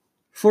Indy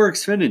for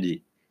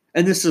Xfinity.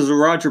 And this is a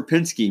Roger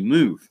Penske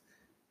move.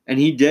 And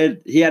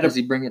does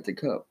he bring it to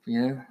Cup?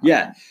 Yeah.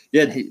 Yeah.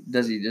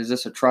 Is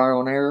this a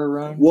trial and error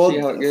run? Well, see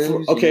how it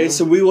goes? Okay,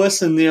 so we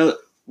listened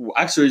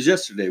actually, it was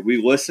yesterday.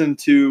 We listened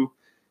to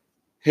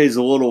his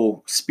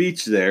little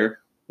speech there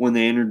when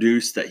they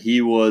introduced that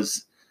he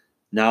was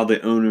now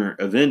the owner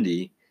of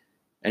Indy.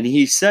 And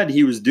he said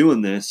he was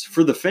doing this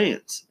for the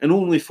fans and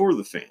only for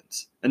the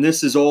fans. And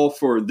this is all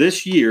for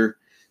this year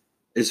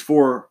is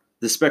for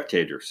the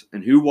spectators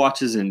and who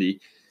watches Indy.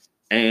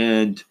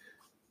 And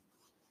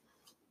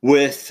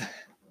with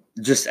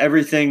just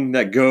everything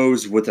that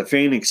goes with a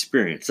fan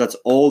experience, that's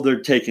all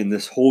they're taking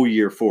this whole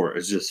year for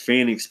is just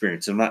fan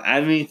experience. They're not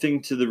adding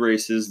anything to the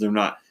races. They're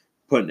not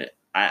putting it.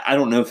 I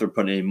don't know if they're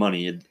putting any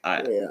money.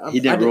 He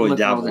didn't really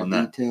dabble in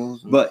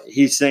that. But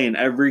he's saying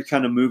every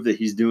kind of move that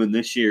he's doing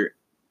this year,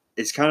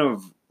 it's kind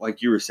of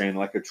like you were saying,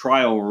 like a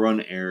trial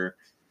run error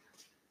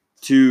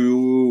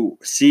to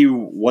see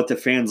what the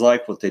fans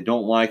like, what they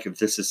don't like, if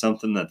this is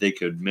something that they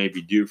could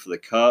maybe do for the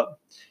Cup.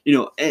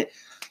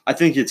 I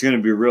think it's going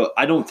to be real.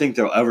 I don't think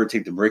they'll ever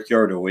take the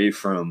Brickyard away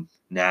from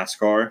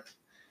NASCAR,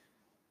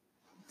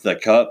 the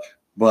Cup,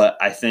 but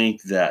I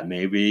think that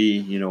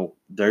maybe,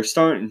 they're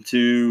starting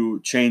to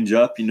change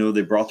up.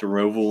 They brought the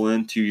Roval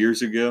in 2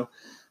 years ago.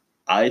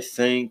 I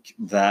think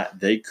that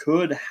they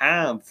could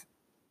have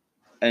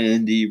an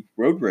Indy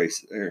road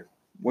race there.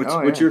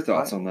 What's your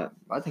thoughts on that?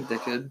 I think they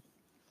could.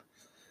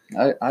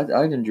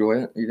 I'd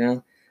enjoy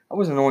it. I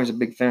wasn't always a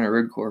big fan of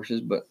road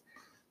courses, but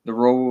the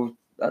Roval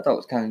I thought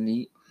was kind of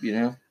neat.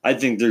 I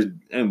think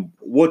and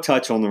we'll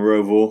touch on the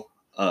Roval.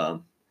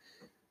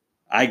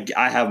 I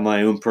have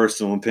my own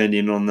personal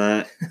opinion on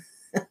that.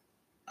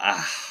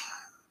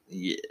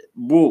 Yeah,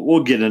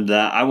 we'll get into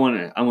that. I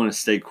want to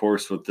stay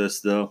course with this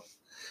though,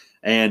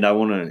 and I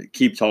want to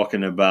keep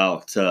talking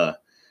about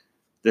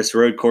this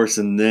road course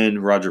and then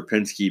Roger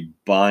Penske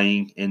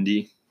buying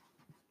Indy.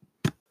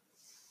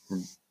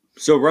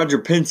 So Roger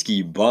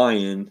Penske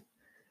buying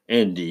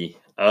Indy.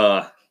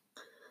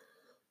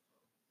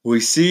 We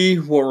see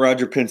what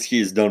Roger Penske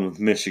has done with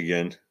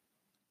Michigan.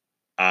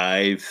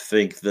 I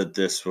think that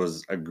this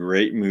was a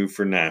great move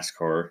for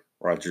NASCAR.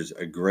 Roger's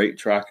a great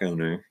track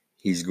owner.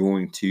 He's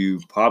going to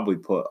probably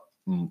put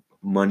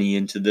money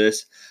into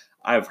this.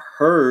 I've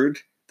heard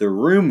the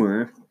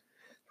rumor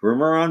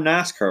on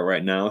NASCAR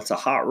right now, it's a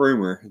hot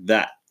rumor,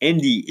 that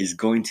Indy is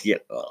going to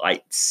get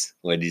lights,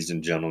 ladies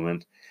and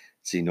gentlemen.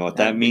 So you know what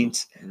that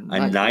means?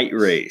 A night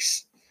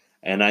race.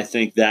 And I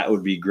think that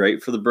would be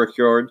great for the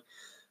Brickyard.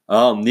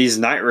 These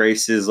night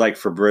races, like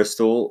for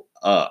Bristol,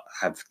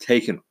 have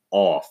taken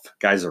off.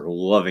 Guys are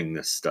loving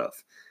this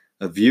stuff.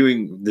 The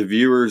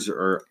viewers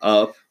are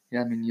up.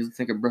 Yeah, you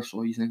think of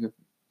Bristol, you think of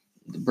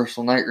the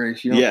Bristol night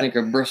race. You don't think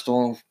of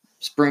Bristol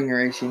spring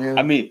race,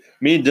 me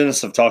and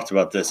Dennis have talked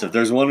about this. If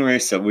there's one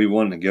race that we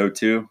want to go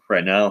to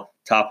right now,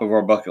 top of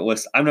our bucket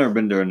list, I've never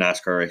been to a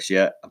NASCAR race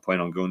yet. I plan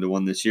on going to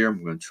one this year.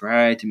 I'm going to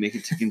try to make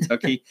it to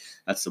Kentucky.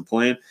 That's the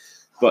plan.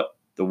 But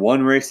the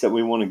one race that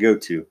we want to go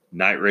to,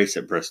 night race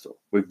at Bristol.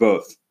 We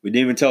didn't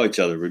even tell each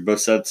other. We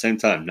both said at the same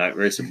time, night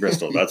race at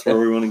Bristol. That's where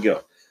we want to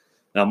go.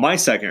 Now, my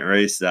second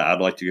race that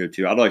I'd like to go to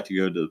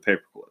the Paperclip.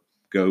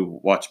 Go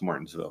watch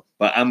Martinsville.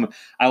 But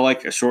I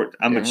like a short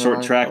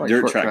track, like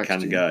dirt track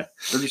kind of guy.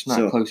 They're just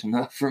not close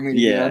enough for me to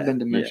get. I've been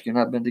to Michigan.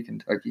 I've been to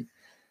Kentucky.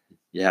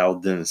 Yeah,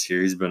 old Dennis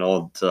here. He's been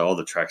all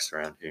the tracks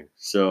around here.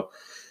 So,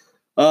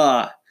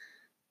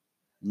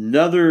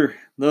 another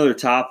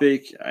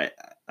topic.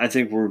 I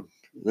think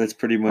that's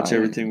pretty much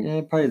everything.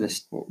 Yeah, probably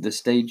the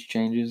stage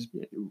changes.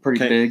 Pretty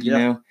big, you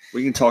know.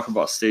 We can talk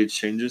about stage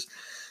changes.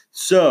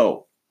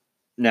 So,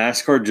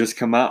 NASCAR just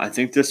come out. I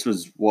think this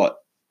was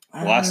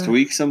last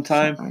week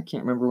sometime. I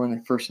can't remember when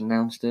they first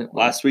announced it.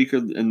 Last week or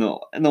in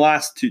the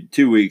last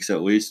two weeks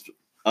at least,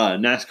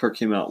 NASCAR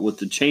came out with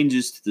the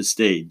changes to the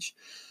stage.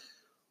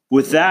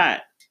 With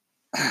that,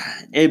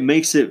 it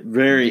makes it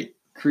very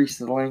increase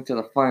the length of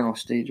the final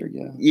stage, I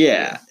guess.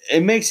 Yeah,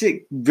 it makes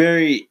it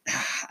very.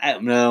 I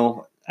don't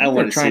know. I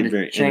wouldn't say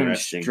very change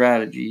interesting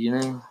strategy. You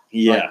know.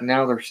 Yeah. Like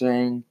now they're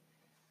saying,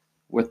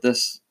 with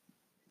this,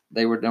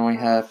 they would only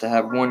have to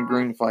have one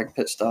green flag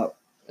pit stop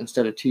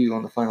instead of two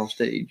on the final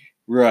stage.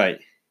 Right.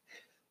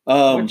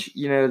 Which,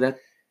 that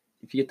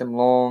if you get them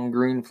long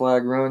green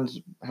flag runs,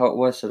 how it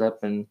was set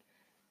up, and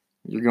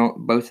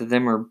both of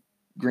them are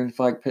green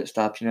flag pit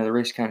stops, the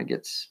race kind of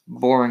gets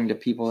boring to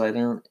people that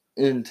aren't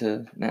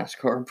into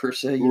NASCAR per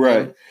se.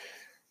 Right. know?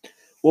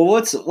 Well,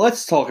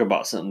 let's talk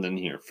about something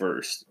here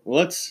first.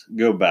 Let's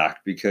go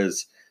back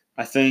because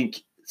I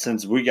think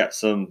since we got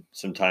some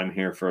time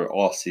here for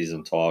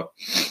off-season talk,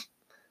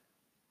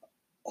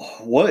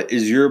 what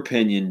is your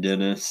opinion,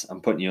 Dennis?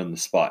 I'm putting you on the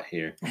spot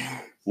here.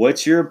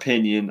 What's your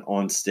opinion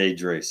on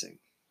stage racing?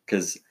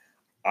 Because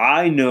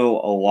I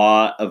know a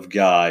lot of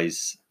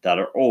guys that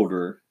are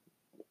older,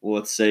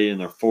 let's say in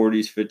their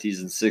 40s, 50s,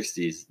 and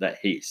 60s, that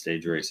hate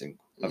stage racing.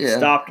 I've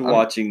stopped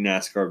watching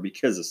NASCAR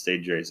because of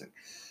stage racing.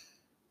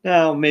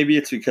 Now, maybe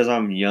it's because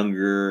I'm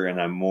younger and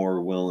I'm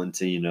more willing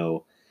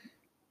to,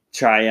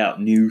 try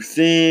out new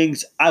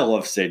things. I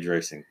love stage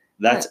racing.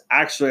 That's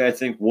actually, I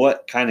think,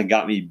 what kind of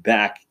got me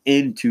back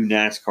into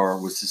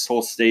NASCAR was this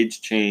whole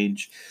stage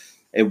change.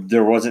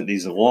 There wasn't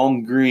these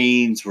long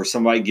greens where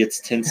somebody gets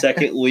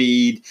 10-second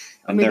lead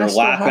and they're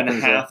lapping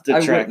half the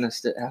track. I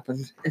witnessed it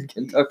happen in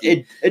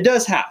Kentucky. It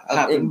does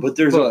happen, but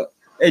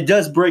it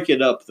does break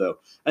it up though.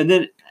 And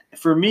then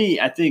for me,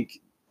 I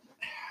think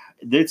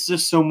it's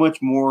just so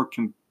much more.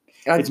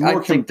 It's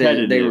more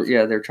competitive.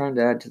 They're trying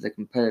to add to the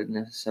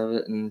competitiveness of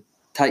it and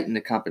tighten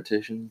the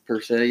competition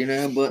per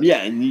se, But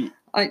yeah, and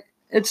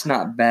it's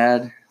not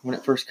bad. When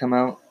it first came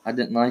out, I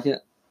didn't like it.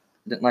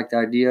 Didn't like the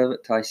idea of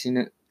it till I seen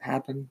it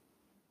happen.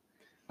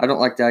 I don't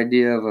like the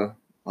idea of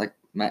like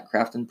Matt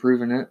Crafton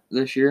proving it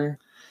this year.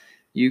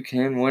 You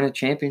can win a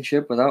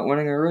championship without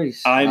winning a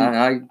race. I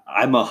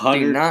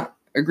do not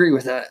agree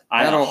with that.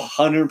 I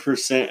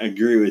 100%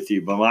 agree with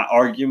you, but my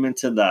argument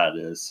to that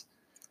is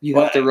you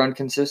have to run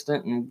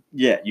consistent and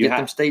get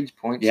them stage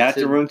points. You have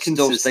to run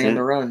consistent. Still stay in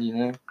the run,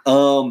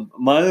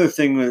 My other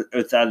thing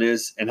with that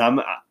is, and I'm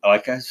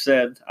like I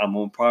said, I'm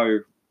gonna probably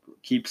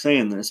keep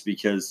saying this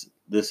because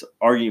this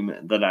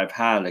argument that I've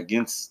had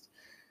against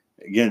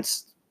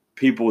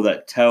people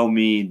that tell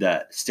me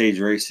that stage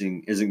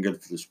racing isn't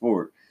good for the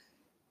sport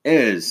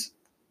is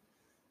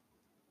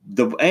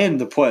the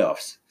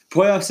playoffs.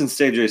 Playoffs and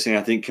stage racing,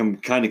 I think, can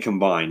kind of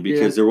combine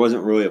because there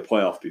wasn't really a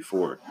playoff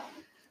before.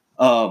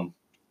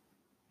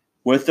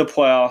 With the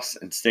playoffs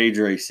and stage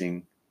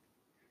racing,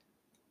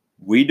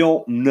 we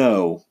don't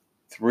know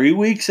 3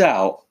 weeks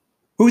out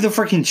who the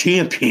freaking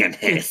champion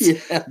is.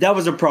 Yeah. That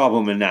was a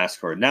problem in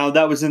NASCAR. Now,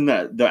 that was in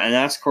the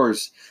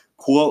NASCAR's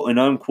quote and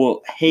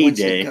unquote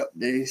heyday. Cup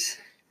days.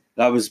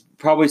 That was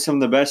probably some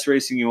of the best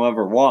racing you'll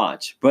ever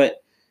watch.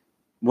 But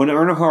when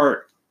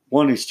Earnhardt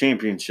won his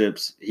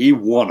championships, he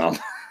won them.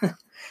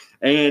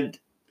 And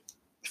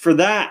for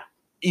that,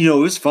 it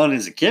was fun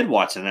as a kid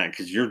watching that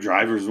because your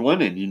driver's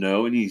winning,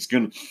 and he's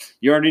going to –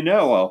 you already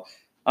know, well,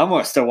 I'm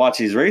going to still watch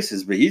these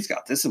races, but he's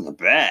got this in the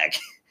bag.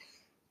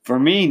 For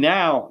me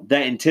now,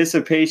 that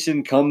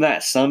anticipation come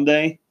that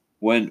Sunday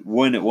when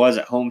it was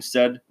at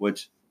Homestead,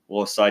 which,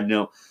 little side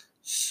note,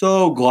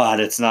 so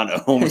glad it's not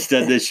at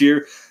Homestead this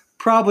year.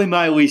 Probably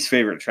my least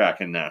favorite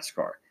track in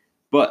NASCAR.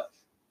 But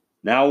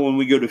now when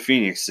we go to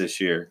Phoenix this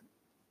year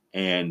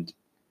and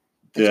 –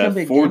 it's going to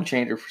be a game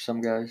changer for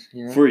some guys.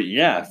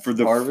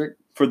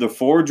 For the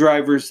 4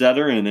 drivers that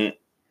are in it,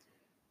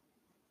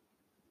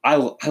 I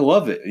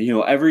love it.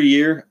 Every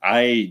year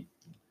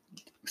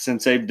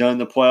since they've done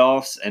the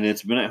playoffs and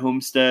it's been at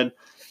Homestead,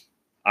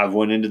 I've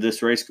went into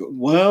this race going,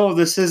 well,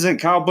 this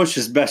isn't Kyle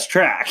Busch's best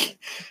track.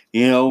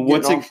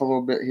 What's off a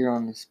little bit here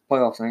on this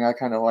playoff thing. I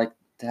kind of like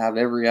to have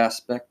every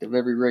aspect of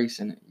every race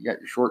in it. You got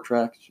your short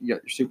tracks, you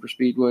got your super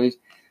speedways,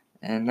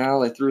 and now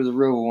they threw the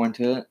roval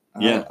into it.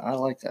 Yeah, I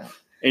like that.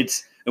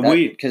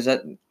 Because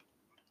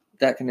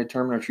that can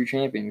determine a true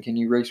champion. Can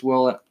you race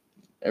well at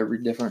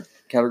every different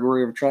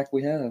category of a track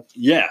we have?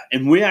 Yeah,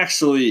 and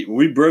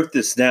we broke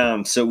this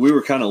down. So we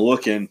were kind of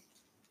looking.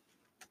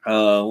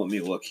 Let me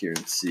look here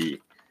and see.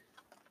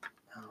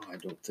 I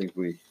don't think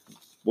we.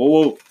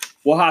 Well,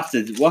 we'll have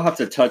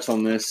to touch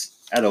on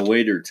this at a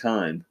later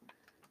time.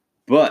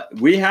 But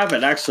we have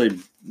it actually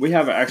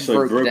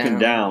broken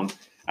down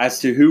as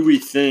to who we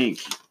think.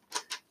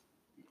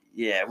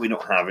 Yeah, we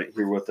don't have it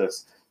here with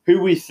us. Who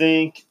we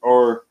think,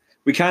 or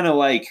we kind of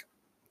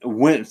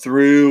went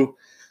through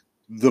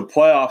the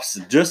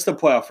playoffs, just the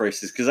playoff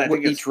races, because I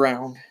think each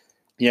round.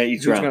 Yeah,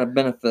 each round. Who's going to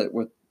benefit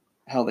with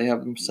how they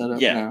have them set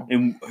up now?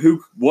 And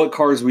what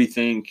cars we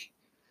think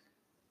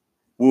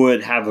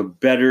would have a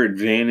better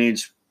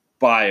advantage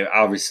by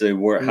obviously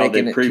how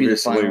they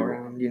previously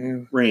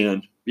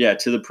ran. Yeah,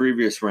 to the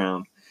previous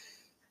round.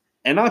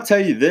 And I'll tell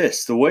you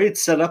this: the way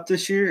it's set up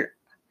this year,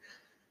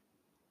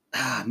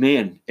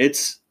 man,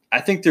 I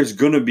think there's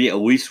going to be at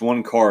least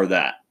one car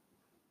that.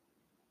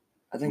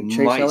 I think Chase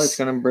Elliott's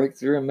going to break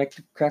through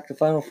and crack the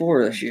Final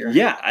Four this year.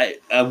 Yeah,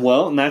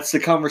 and that's the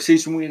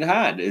conversation we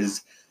had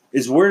is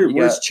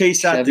where's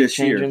Chase at this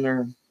year? Changing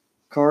their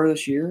car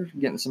this year,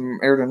 getting some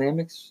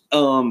aerodynamics.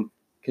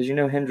 Because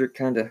Hendrick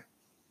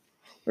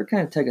they're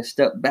kind of take a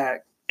step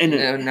back. And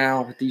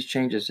now with these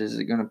changes, is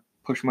it going to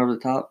push them over the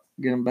top,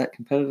 get them back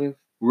competitive?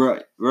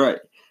 Right. And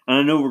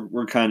I know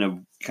we're kind of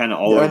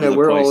all over the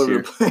place all over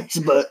here. The place,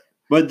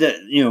 but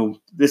that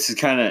this is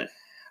kind of.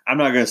 I'm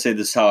not going to say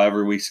this is how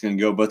every week's going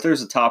to go, but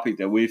there's a topic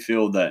that we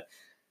feel that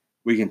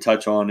we can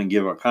touch on and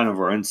give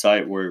our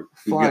insight where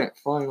flying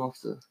off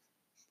the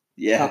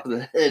top of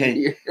the head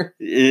here.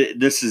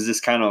 This is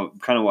just kind of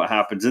what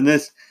happens, and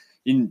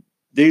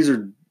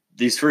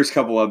these first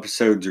couple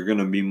episodes are going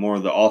to be more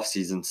of the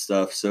off-season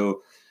stuff.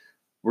 So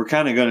we're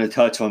kind of going to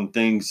touch on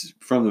things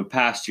from the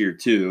past year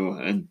too,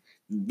 and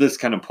this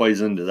kind of plays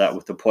into that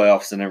with the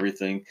playoffs and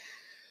everything.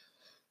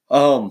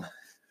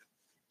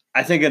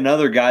 I think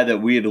another guy that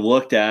we had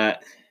looked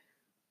at,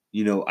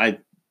 I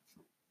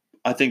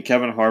think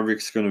Kevin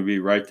Harvick's going to be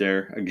right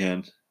there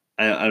again.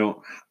 I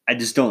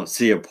just don't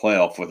see a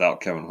playoff without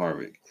Kevin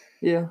Harvick.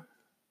 Yeah,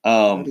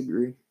 I'd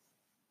agree.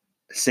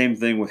 Same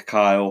thing with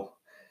Kyle,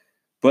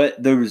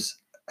 but those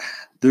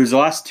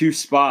last 2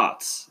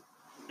 spots.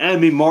 And I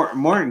mean,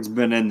 Martin's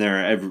been in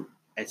there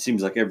it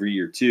seems like every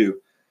year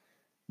too,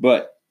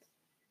 but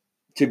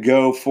to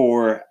go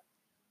for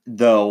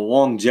the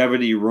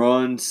longevity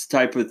runs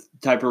type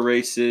of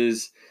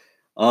races.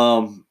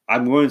 I'm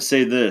going to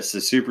say this: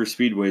 the super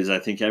speedways. I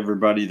think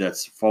everybody that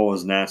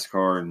follows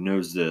NASCAR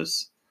knows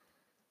this.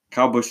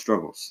 Kyle Busch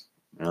struggles,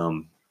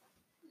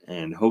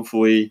 and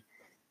hopefully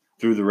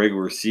through the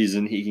regular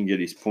season he can get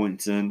his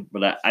points in.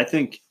 But I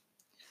think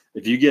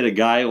if you get a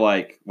guy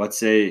like, let's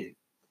say,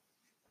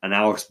 an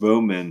Alex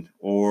Bowman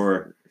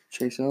or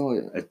Chase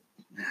Elliott,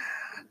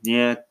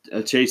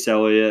 a Chase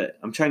Elliott.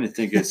 I'm trying to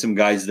think of some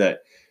guys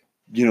that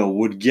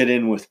would get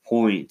in with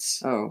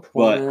points. Oh,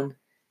 but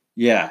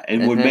yeah,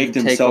 and would make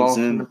themselves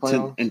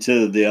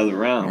into the other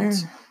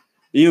rounds.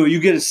 You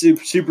get a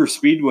super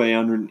speedway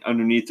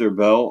underneath their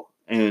belt,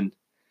 and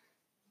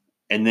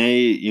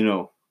they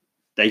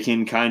they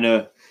can kind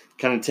of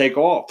take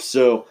off.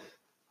 So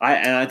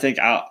I think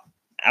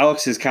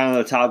Alex is kind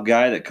of the top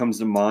guy that comes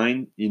to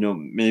mind.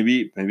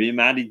 Maybe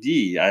Matty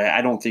D.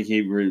 I don't think he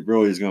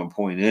really is going to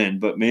point in,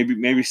 but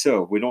maybe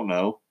so. We don't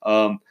know.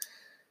 On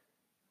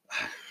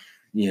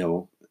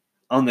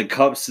the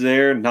Cups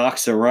there,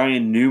 knocks a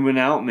Ryan Newman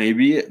out.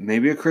 Maybe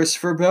a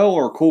Christopher Bell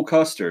or a Cole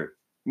Custer.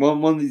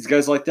 One of these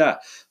guys like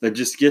that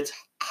just gets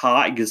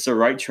hot, gets the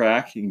right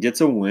track, and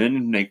gets a win,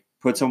 and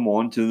puts them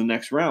on to the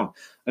next round.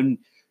 And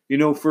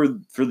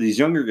for these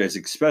younger guys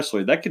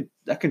especially,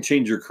 that can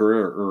change your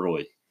career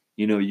early.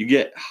 You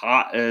get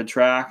hot at a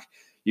track,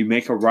 you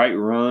make a right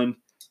run.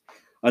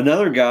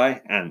 Another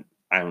guy, and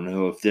I don't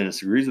know if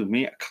Dennis agrees with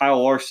me,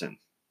 Kyle Larson.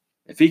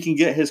 If he can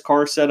get his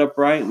car set up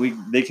right,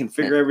 they can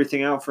figure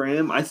everything out for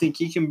him. I think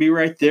he can be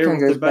right there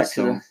with the best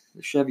of them.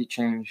 The Chevy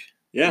change.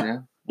 Yeah.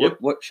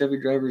 What Chevy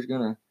driver is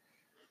going to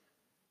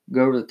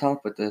go to the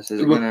top with this?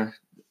 Is it going to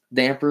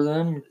damper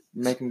them,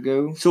 make them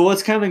go? So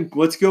let's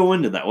go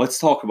into that. Let's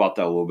talk about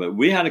that a little bit.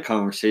 We had a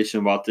conversation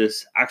about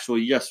this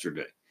actually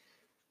yesterday.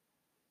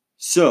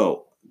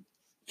 So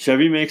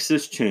Chevy makes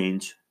this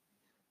change.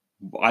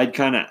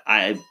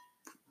 I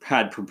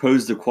had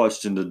proposed a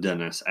question to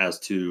Dennis as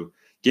to,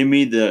 give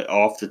me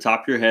off the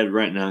top of your head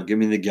right now, give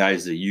me the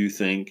guys that you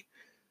think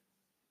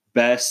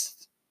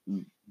best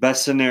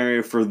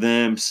scenario for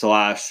them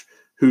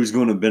 / who's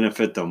going to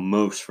benefit the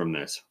most from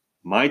this.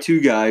 My two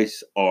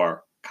guys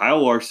are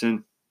Kyle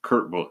Larson,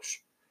 Kurt Busch.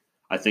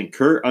 I think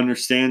Kurt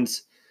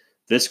understands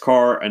this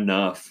car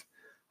enough.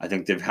 I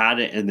think they've had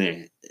it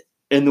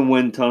in the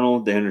wind tunnel.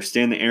 They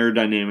understand the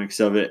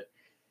aerodynamics of it.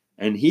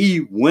 And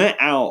he went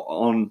out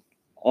on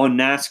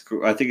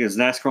NASCAR, I think it was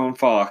NASCAR on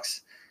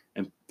Fox,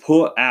 and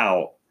put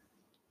out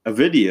a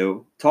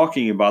video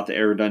talking about the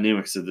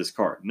aerodynamics of this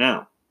car.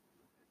 Now,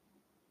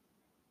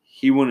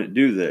 he wouldn't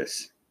do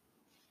this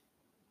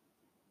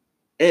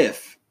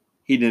if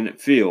he didn't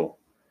feel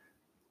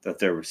that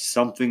there was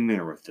something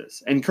there with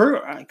this. And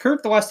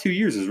Kurt the last 2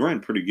 years has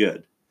run pretty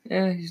good.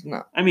 Yeah, he's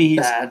not. He's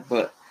bad,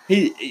 but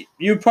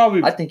you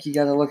probably. I think you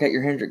got to look at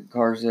your Hendrick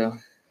cars though.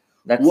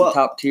 That's the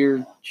top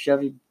tier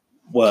Chevy.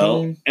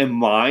 Team. And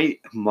my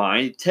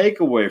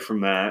takeaway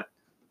from that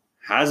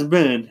has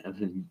been,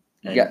 and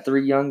you got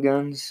 3 young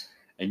guns,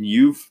 and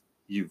you've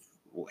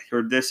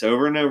heard this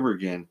over and over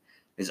again,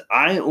 is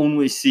I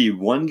only see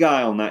one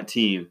guy on that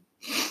team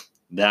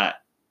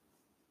that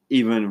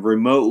even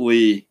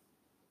remotely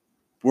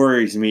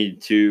worries me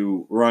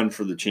to run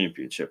for the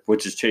championship,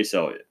 which is Chase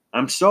Elliott.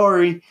 I'm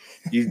sorry,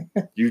 you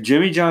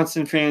Jimmy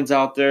Johnson fans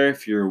out there,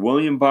 if you're a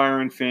William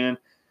Byron fan,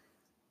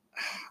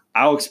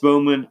 Alex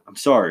Bowman, I'm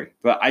sorry,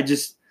 but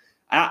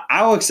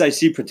Alex I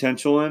see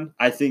potential in.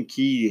 I think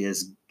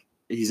he's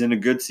in a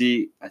good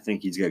seat. I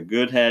think he's got a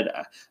good head.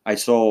 I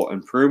saw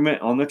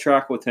improvement on the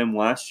track with him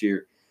last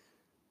year,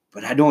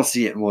 but I don't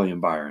see it in William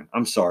Byron.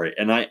 I'm sorry.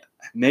 And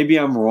maybe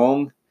I'm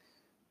wrong.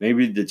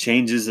 Maybe the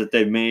changes that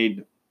they've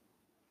made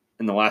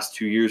in the last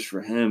 2 years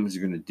for him is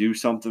going to do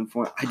something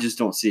for him. I just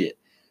don't see it.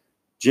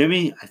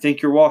 Jimmy, I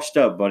think you're washed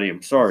up, buddy.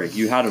 I'm sorry.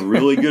 You had a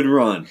really good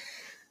run.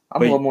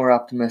 I'm a little more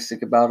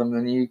optimistic about him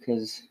than you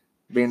because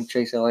being a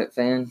Chase Elliott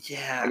fan,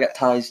 I got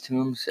ties to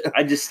him. So.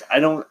 I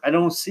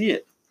don't see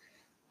it.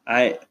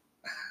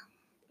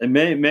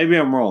 Maybe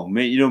I'm wrong.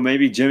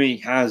 Maybe Jimmy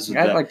has.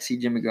 I'd like to see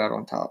Jimmy go out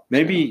on top.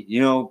 Maybe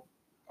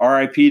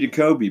R.I.P. to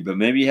Kobe, but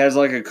maybe he has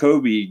like a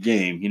Kobe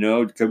game.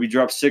 Kobe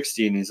dropped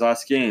 60 in his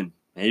last game.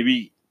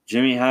 Maybe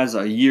Jimmy has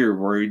a year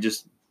where he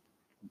just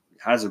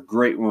has a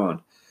great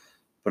run,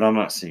 but I'm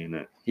not seeing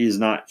it. He has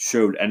not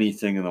showed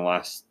anything in the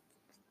last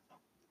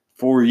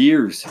 4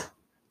 years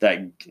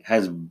that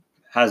has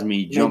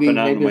me jumping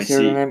out of my seat.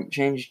 Maybe aerodynamic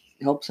change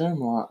helps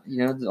him a lot.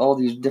 All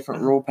these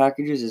different rule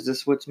packages. Is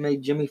this what's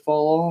made Jimmy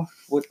fall off?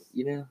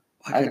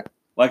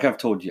 Like I've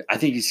told you, I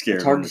think he's scared.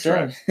 It's hard to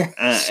say.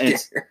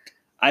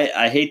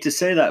 I hate to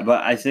say that,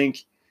 but I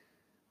think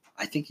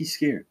he's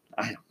scared.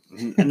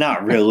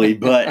 Not really,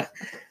 but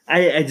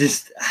I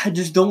just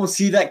don't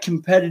see that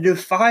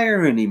competitive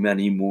fire in him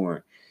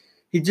anymore.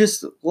 He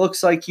just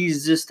looks like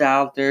he's just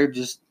out there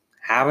just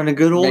having a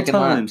good old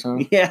time. Laps, huh?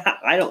 Yeah,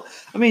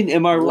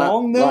 am I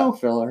wrong though? Lap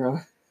filler, huh?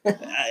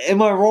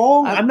 Am I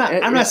wrong? I'm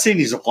not saying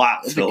he's a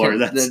flat filler.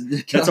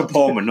 That's a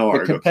Paul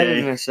Menard. The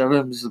competitiveness of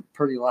him is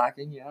pretty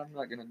lacking. Yeah, I'm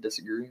not going to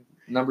disagree.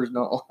 Numbers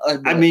don't lie.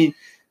 I mean,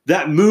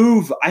 that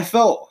move, I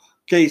felt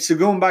okay. So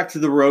going back to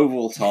the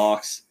Roval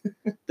talks,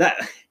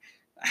 that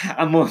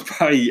I'm gonna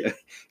probably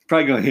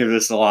going to hear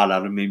this a lot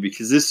out of me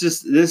because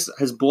this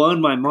has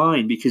blown my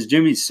mind because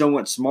Jimmy's so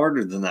much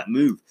smarter than that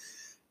move.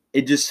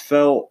 It just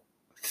felt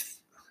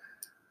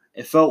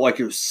like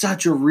it was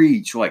such a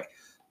reach. Like,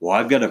 well,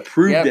 I've got to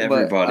prove to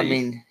everybody. But, I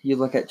mean, you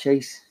look at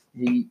Chase.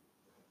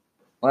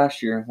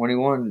 Last year when he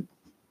won,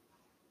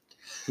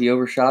 he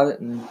overshot it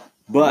and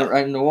went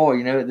right in the wall.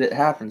 You know that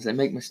happens. They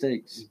make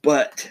mistakes.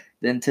 But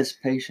the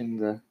anticipation,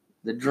 the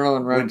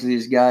adrenaline run to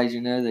these guys.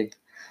 You know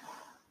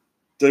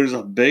there's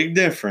a big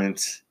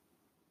difference.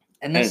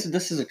 And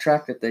this is a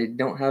track that they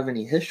don't have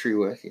any history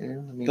with, you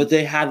know. I mean, but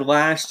they had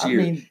last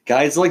year.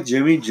 Guys like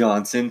Jimmie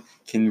Johnson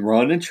can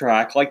run a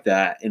track like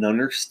that and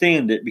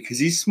understand it because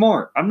he's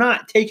smart. I'm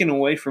not taking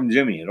away from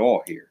Jimmy at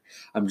all here.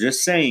 I'm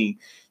just saying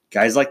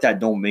guys like that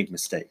don't make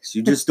mistakes.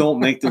 You just don't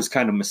make those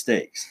kind of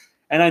mistakes.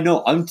 And I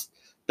know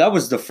that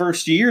was the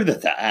first year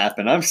that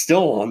happened. I'm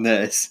still on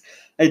this.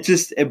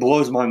 It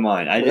blows my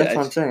mind. That's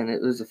what I'm saying.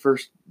 It was the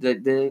first. They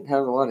didn't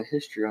have a lot of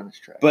history on this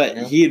track. But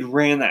he had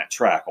ran that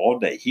track all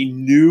day. He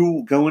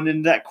knew going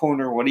into that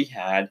corner what he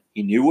had.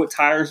 He knew what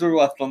tires were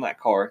left on that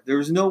car. There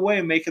was no way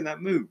of making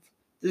that move.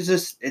 It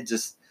just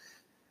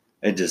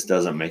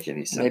doesn't make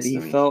any sense.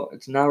 Maybe he felt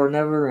it's now or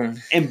never.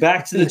 And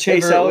back to the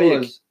Chase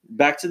Elliott.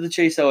 Back to the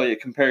Chase Elliott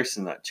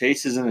comparison. That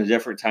Chase is in a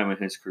different time in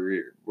his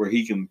career where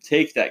he can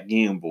take that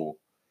gamble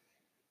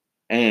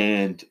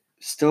and.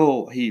 He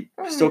still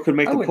could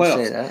make the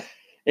playoffs. Say that.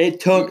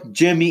 It took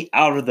Jimmy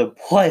out of the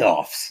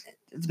playoffs.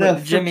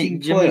 But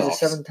Jimmy's a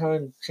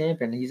 7-time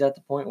champion. He's at the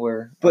point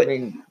where,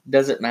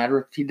 does it matter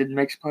if he didn't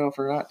make a playoff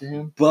or not to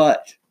him?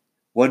 But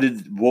we're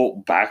going to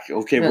downplay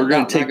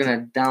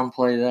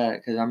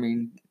that because,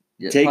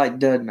 it probably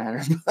does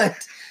matter.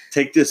 But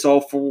take this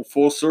all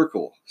full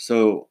circle.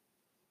 So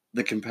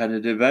the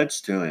competitive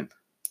edge to him.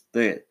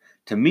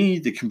 To me,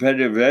 the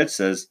competitive edge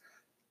says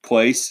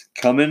place,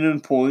 come in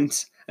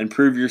points, and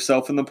prove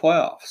yourself in the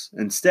playoffs.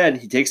 Instead,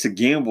 he takes a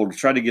gamble to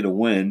try to get a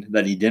win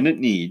that he didn't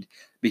need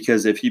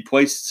because if he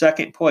placed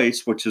second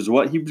place, which is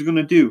what he was going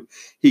to do,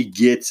 he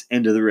gets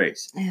into the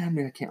race. Yeah,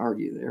 I can't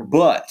argue there.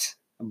 But,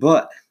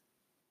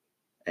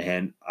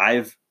 and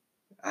I've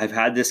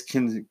had this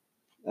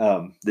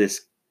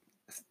this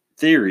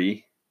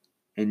theory,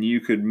 and you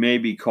could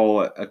maybe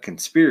call it a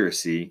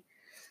conspiracy.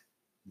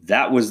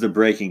 That was the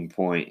breaking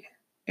point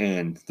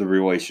in the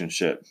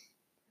relationship.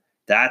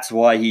 That's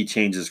why he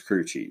changes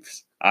crew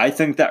chiefs. I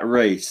think that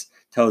race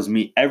tells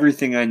me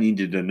everything I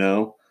needed to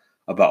know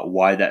about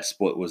why that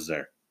split was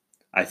there.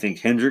 I think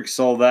Hendrick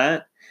saw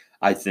that.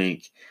 I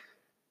think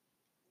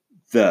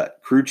the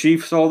crew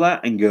chief saw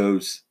that and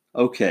goes,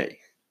 okay,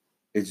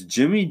 is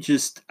Jimmy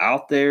just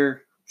out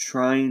there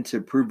trying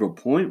to prove a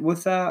point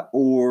with that?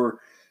 Or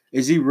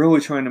is he really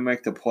trying to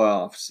make the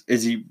playoffs?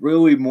 Is he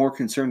really more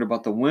concerned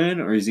about the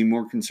win? Or is he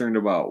more concerned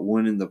about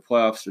winning the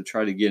playoffs to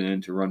try to get in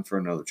to run for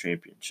another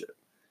championship?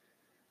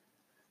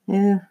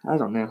 Yeah, I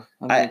don't know.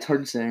 It's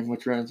hard to say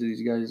what's running through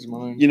these guys'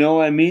 minds. You know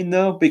what I mean,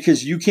 though?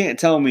 Because you can't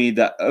tell me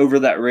that over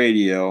that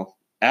radio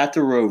at the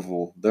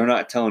Roval, they're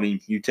not telling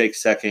him, you take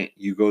second,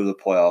 you go to the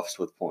playoffs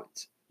with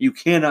points. You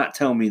cannot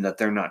tell me that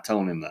they're not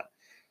telling him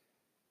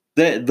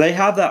that. They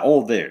have that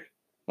all there.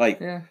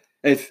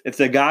 If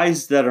the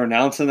guys that are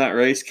announcing that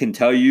race can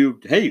tell you,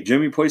 hey,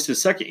 Jimmy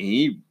places second,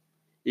 and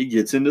he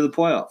gets into the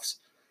playoffs.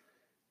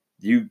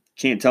 You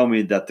can't tell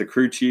me that the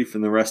crew chief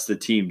and the rest of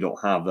the team don't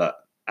have that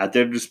at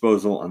their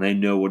disposal, and they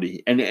know what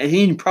he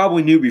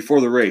probably knew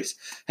before the race.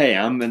 Hey,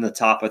 I'm in the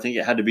top. I think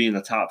it had to be in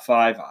the top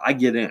 5. I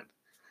get in.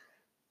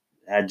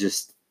 It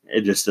just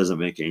doesn't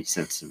make any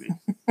sense to me.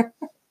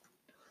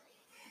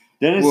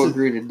 Dennis, we'll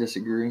agree to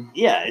disagree.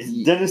 Yeah,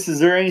 Dennis, is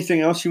there anything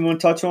else you want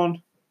to touch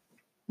on?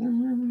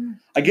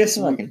 I guess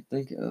I can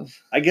think of.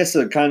 I guess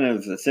a kind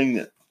of the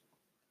thing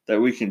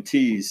that we can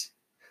tease.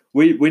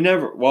 We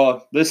never.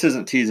 Well, this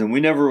isn't teasing. We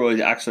never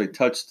really actually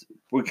touched.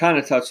 We kind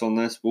of touched on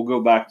this. We'll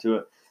go back to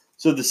it.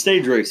 So the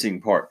stage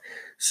racing part.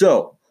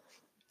 So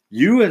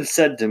you had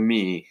said to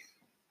me,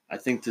 I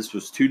think this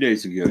was 2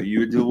 days ago.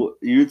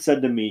 You had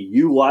said to me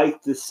you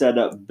liked the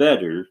setup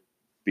better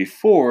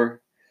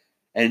before,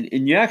 and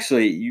you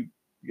actually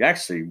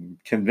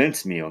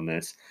convinced me on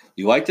this.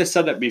 You liked the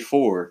setup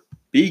before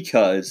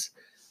because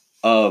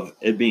of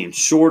it being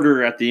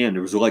shorter at the end.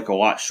 It was like a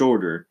lot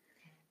shorter.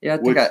 Yeah, I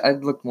think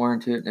I'd look more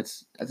into it.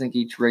 I think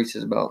each race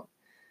is about.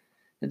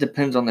 It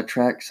depends on the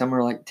track. Some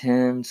are like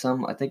 10.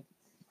 Some I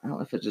don't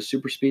know if it's a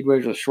super speedway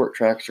or the short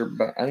tracks are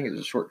about. I think it's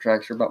the short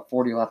tracks are about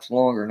 40 laps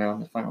longer now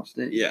in the final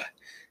stage. Yeah.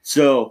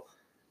 So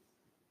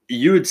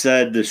you had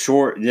said that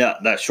short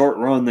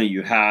run that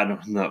you had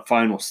on the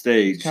final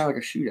stage. It's kind of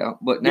like a shootout,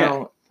 but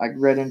now I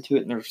read into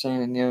it and they're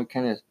saying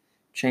kind of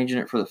changing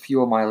it for the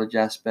fuel mileage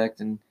aspect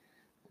and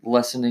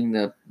lessening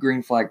the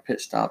green flag pit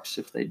stops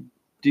if they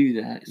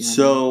do that.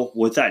 So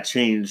with that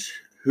change,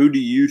 who do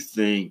you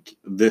think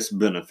this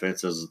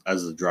benefits as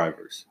the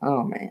drivers?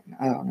 Oh man,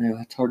 I don't know.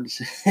 It's hard to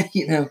say.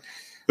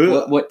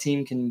 Who, what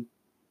team can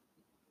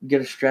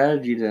get a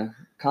strategy to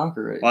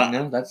conquer it?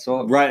 Well, That's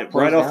all. right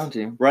down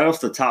to. Right off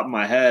the top of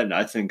my head,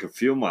 I think a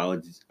fuel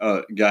mileage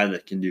guy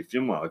that can do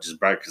fuel mileage is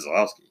Brad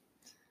Keselowski.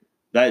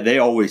 That they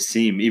always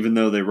seem, even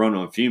though they run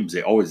on fumes,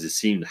 they always just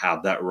seem to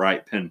have that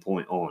right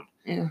pinpoint on.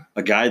 Yeah.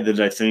 A guy that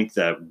I think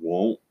that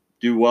won't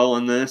do well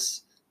in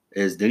this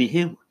is Denny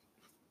Hamlin.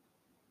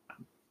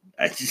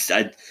 It just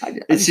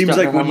seems don't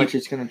like know how much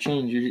it's going to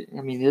change.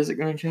 I mean, is it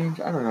going to change?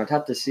 I don't know. I'd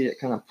have to see it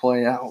kind of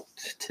play out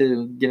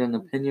to get an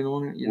opinion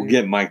on it. We'll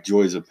get Mike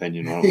Joy's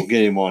opinion on it. We'll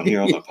get him on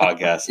here on the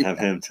podcast and have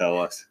him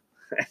tell us.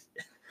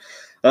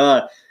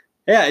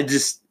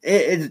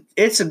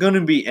 It's going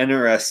to be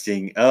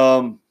interesting.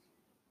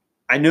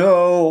 I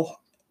know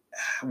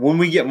when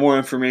we get more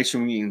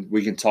information,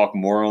 we can talk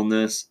more on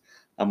this.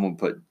 I'm going to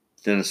put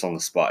Dennis on the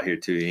spot here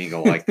too. He ain't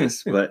going to like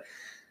this, but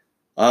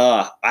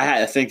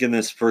I think in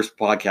this first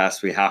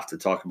podcast we have to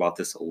talk about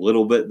this a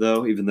little bit,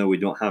 though, even though we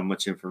don't have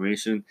much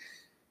information.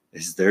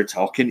 Is they're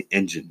talking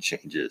engine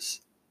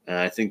changes, and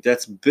I think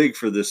that's big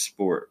for this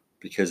sport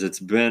because it's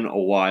been a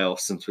while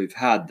since we've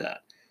had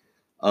that.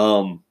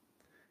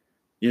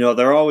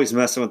 They're always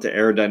messing with the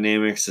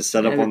aerodynamics, the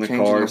setup on the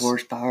cars. The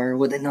horsepower.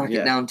 Would they knock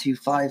it down to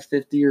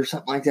 550 or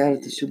something like that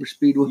at the super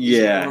speedway?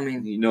 Yeah. I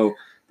mean,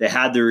 they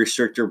had the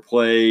restrictor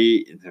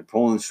plate, and they're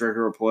pulling the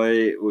restrictor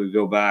plate. We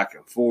go back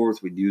and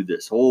forth. We do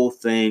this whole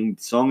thing,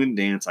 song and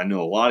dance. I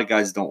know a lot of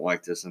guys don't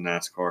like this in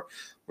NASCAR,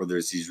 where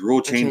there's these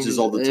rule changes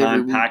all the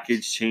time,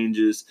 package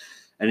changes,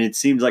 and it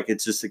seems like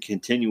it's just a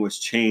continuous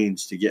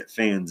change to get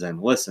fans in.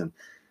 Listen,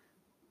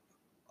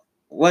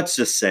 let's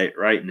just say it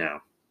right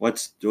now.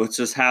 Let's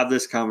just have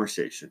this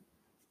conversation.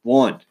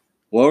 1,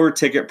 lower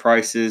ticket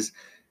prices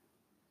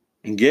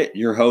and get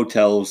your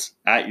hotels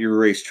at your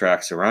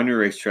racetracks, around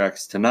your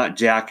racetracks, to not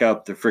jack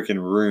up the freaking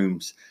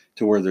rooms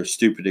to where they're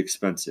stupid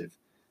expensive.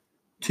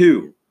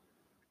 2,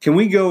 can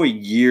we go a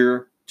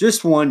year,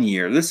 just 1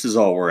 year, this is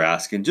all we're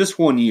asking, just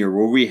 1 year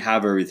where we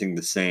have everything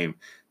the same.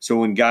 So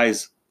when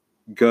guys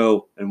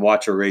go and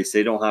watch a race,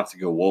 they don't have to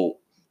go, whoa,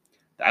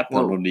 that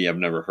penalty I've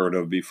never heard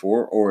of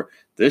before, or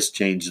this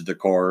changed the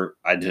car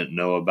I didn't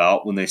know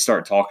about, when they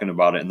start talking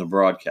about it in the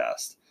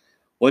broadcast.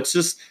 Let's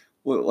just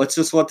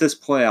let this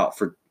play out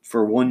for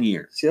 1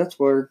 year. See, that's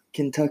where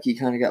Kentucky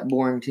kind of got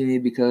boring to me,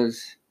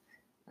 because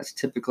that's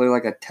typically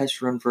like a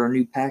test run for a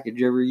new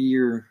package every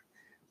year.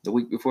 The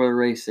week before the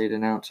race, they'd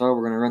announce, we're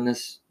going to run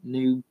this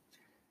new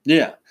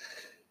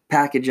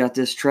package at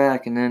this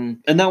track,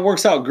 and that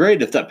works out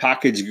great if that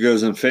package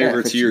goes in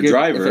favor to your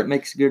driver. If it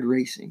makes good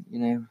racing,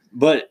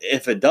 But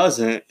if it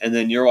doesn't, and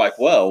then you're like,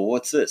 well,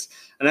 what's this?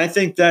 And I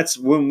think that's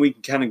when we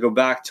can kind of go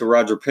back to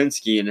Roger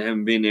Penske and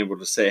him being able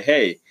to say,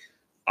 hey,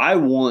 I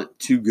want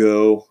to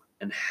go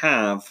and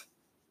have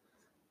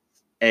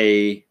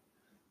a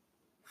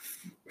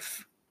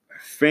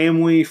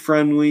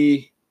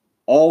family-friendly,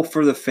 all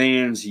for the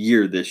fans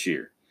year this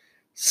year.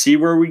 See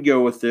where we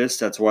go with this.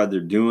 That's why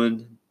they're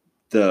doing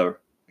the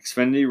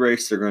Xfinity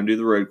race. They're going to do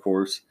the road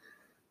course.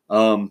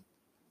 The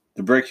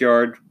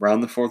Brickyard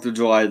around the 4th of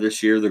July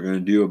this year. They're going to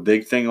do a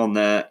big thing on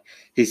that.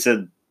 He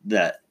said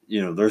that,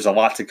 there's a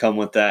lot to come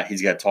with that.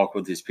 He's got to talk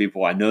with these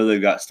people. I know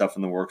they've got stuff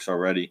in the works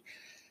already.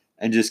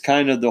 And just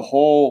kind of the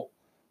whole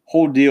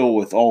deal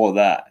with all of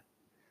that.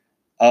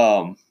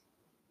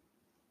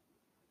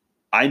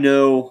 I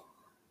know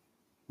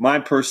my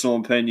personal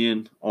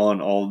opinion on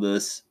all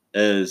this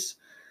is,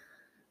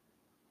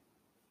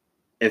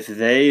 if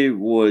they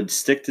would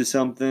stick to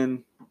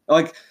something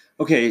like,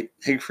 okay,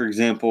 take for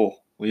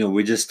example,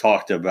 we just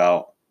talked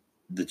about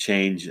the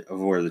change of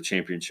where the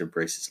championship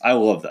races. I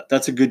love that.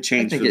 That's a good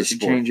change for the sport. I think it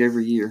should change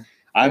every year.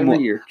 I've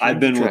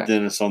been with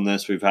Dennis on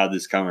this. We've had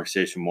this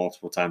conversation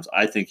multiple times.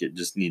 I think it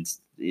just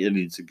needs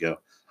to go.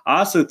 I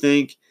also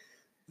think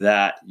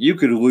that you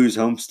could lose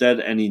Homestead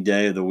any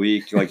day of the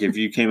week. Like if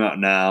you came out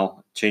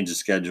now, change the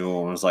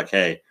schedule, and was like,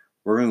 hey,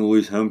 we're going to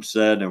lose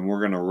Homestead and we're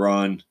going to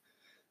run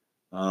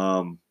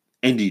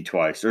Indy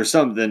twice or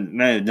something.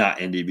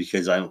 Not Indy,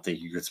 because I don't think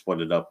you could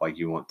split it up like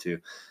you want to.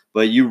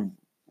 But you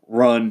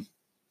run,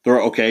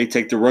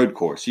 take the road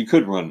course. You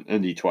could run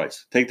Indy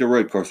twice. Take the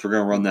road course. We're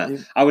going to run that. Yeah.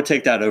 I would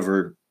take that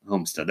over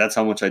Homestead. That's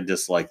how much I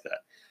dislike that.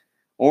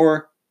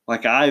 Or,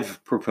 like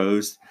I've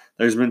proposed,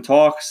 there's been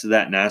talks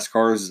that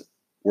NASCAR's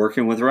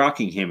working with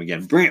Rockingham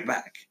again. Bring it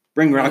back.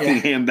 Bring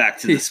Rockingham back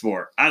to the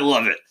sport. I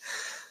love it.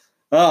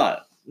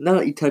 Now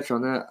that you touch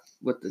on that,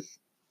 with the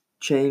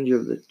change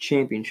of the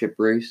championship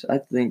race, I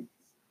think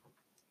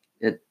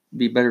it'd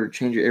be better to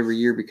change it every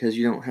year, because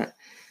you don't have.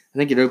 I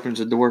think it opens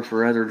the door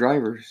for other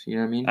drivers. You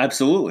know what I mean?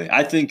 Absolutely.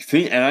 I think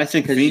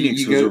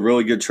Phoenix was a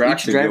really good track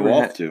to go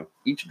off to.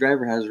 Each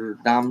driver has a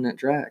dominant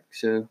track,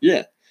 so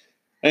yeah.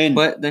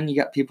 But then you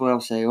got people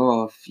that'll say,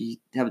 if you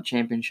have a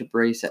championship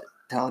race at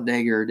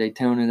Talladega or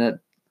Daytona, that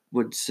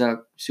would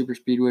suck. Super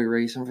speedway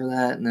racing for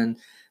that, and then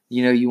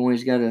you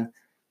always got to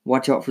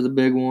watch out for the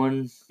big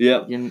one.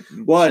 Yep.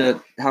 What?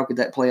 So how could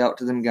that play out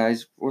to them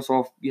guys? What's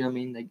all, you know what I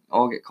mean? They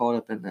all get caught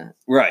up in that.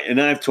 Right,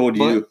 and I've told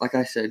you. But, like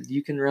I said,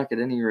 you can wreck at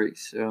any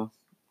race. So,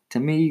 to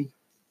me,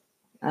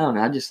 I don't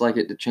know. I just like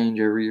it to change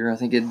every year. I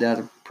think it'd add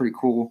a pretty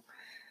cool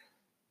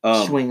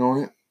swing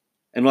on it.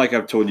 And like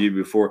I've told you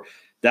before,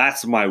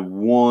 that's my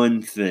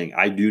one thing.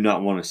 I do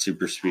not want a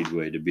super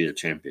speedway to be a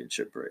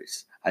championship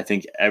race. I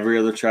think every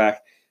other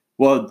track,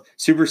 well,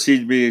 super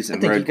speedways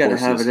and red courses. I think you got to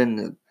have it in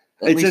the.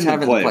 It's in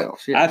the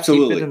playoffs. Yeah,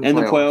 absolutely. In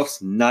the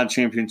playoffs, not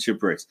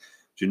championship race.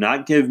 Do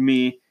not give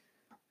me.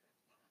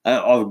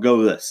 I'll go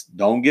with this.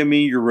 Don't give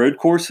me your road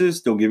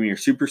courses. Don't give me your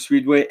super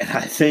speedway. And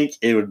I think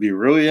it would be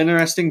really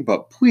interesting,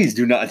 but please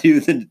do not do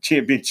the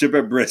championship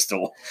at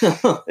Bristol.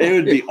 It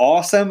would be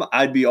awesome.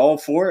 I'd be all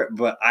for it,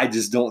 but I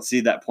just don't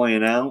see that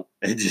playing out.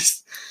 It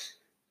just,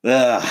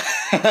 I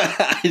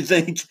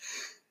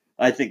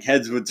think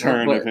heads would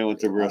turn if it went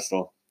to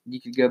Bristol. You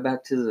could go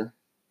back to the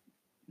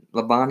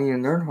Labonte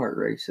and Earnhardt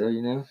race, so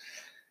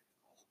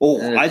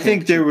Oh, I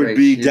think there would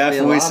be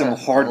definitely some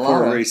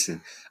hardcore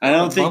racing. I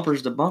don't think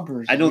bumpers to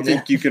bumpers. I don't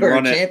think you could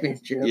run it.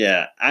 Championship.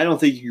 Yeah, I don't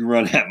think you can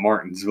run at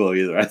Martinsville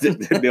either. I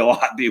think there'd be a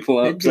lot of people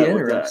upset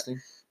with that.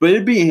 But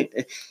it'd be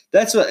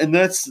that's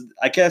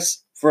I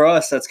guess for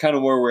us that's kind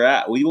of where we're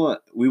at. We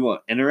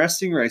want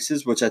interesting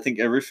races, which I think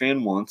every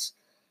fan wants.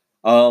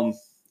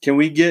 Can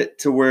we get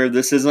to where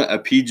this isn't a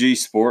PG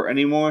sport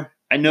anymore?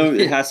 I know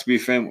it has to be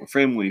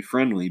family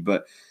friendly,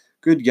 but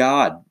good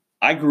God.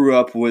 I grew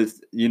up with,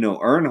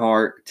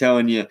 Earnhardt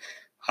telling you,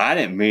 I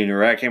didn't mean to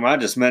wreck him. I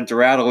just meant to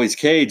rattle his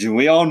cage, and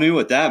we all knew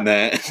what that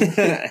meant.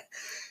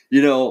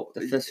 The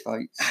fist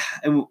fights.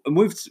 And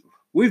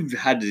we've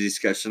had a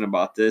discussion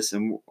about this,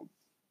 and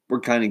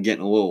we're kind of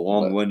getting a little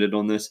long-winded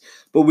on this,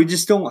 but we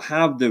just don't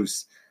have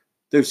those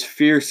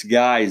fierce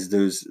guys,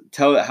 those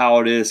tell it how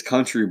it is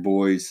country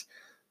boys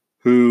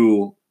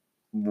who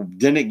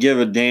didn't give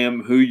a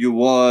damn who you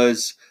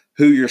was,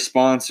 who your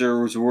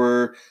sponsors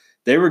were.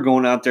 They were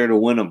going out there to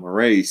win them a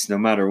race no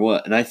matter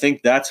what. And I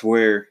think that's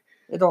where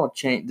it all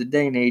changed. The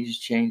day and age has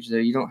changed, though.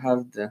 You don't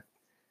have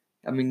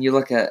you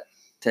look at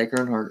Take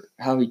Earnhardt,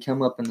 how he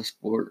came up in the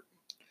sport.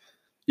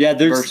 Yeah,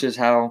 versus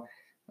how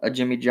a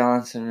Jimmy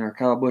Johnson or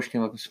Kyle Busch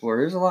came up in the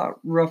sport. It was a lot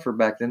rougher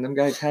back then. Them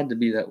guys had to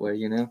be that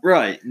way,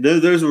 Right.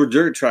 Those were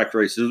dirt track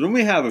races. And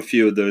we have a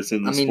few of those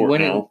in the sport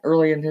winning now.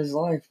 Early in his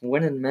life,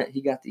 winning meant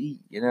he got to eat,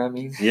 you know what I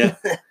mean? Yeah.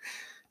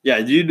 Yeah,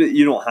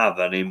 you don't have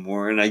that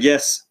anymore. And I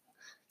guess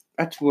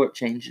that's what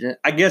changed it.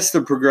 I guess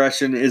the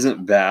progression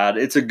isn't bad.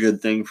 It's a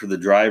good thing for the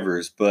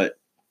drivers. But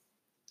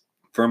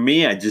for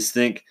me, I just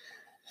think,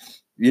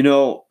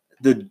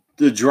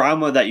 the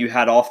drama that you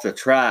had off the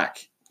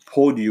track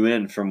pulled you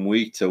in from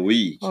week to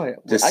week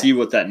to see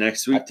what that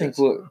next week is. I think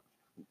what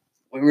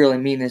we really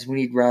mean is we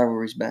need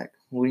rivalries back.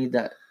 We need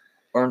that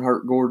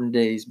Earnhardt-Gordon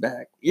days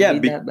back. We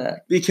need that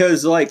back.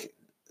 Because,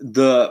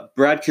 the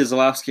Brad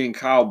Keselowski and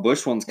Kyle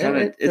Busch one's kind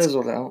of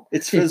fizzled out.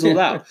 It's fizzled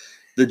out.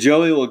 The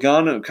Joey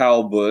Logano,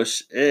 Kyle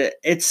Busch,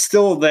 it's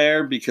still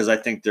there because I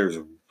think there's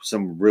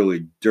some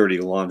really dirty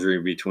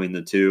laundry between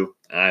the two.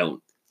 I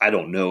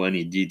don't know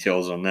any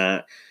details on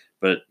that,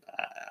 but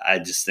I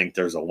just think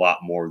there's a lot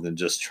more than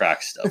just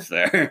track stuff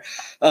there.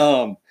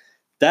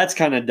 That's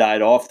kind of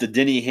died off. The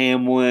Denny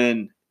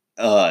Hamlin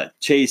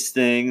Chase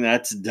thing,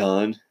 that's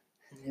done.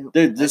 How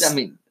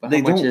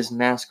much is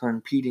NASCAR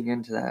impeding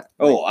into that?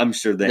 I'm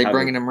sure they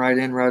bringing them right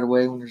in right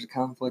away when there's a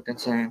conflict and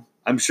saying,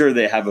 I'm sure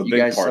they have a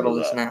big part of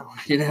that.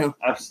 You guys settle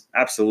this now,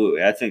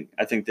 Absolutely. I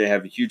think they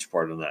have a huge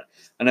part of that.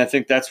 And I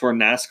think that's where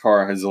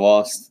NASCAR has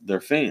lost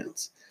their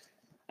fans.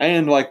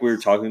 And like we were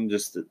talking,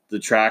 just the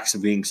tracks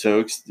being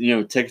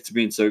tickets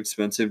being so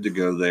expensive to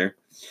go there.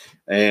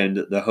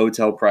 And the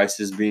hotel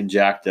prices being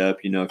jacked up,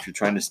 if you're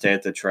trying to stay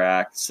at the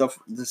track, stuff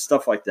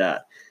like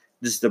that.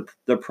 Just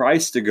the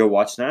price to go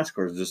watch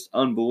NASCAR is just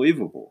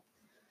unbelievable.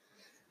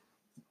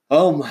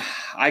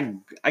 I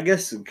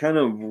guess kind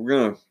of we're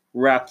gonna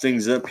wrap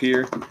things up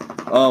here.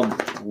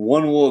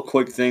 One little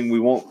quick thing, we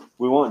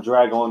won't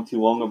drag on too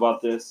long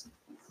about this,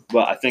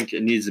 but I think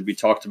it needs to be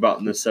talked about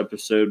in this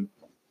episode.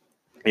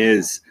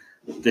 Is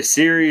the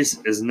series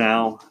is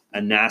now a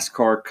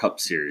NASCAR Cup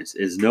Series.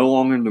 It is no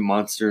longer the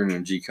Monster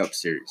Energy Cup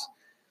Series.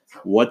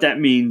 What that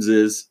means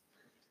is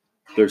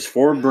there's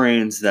 4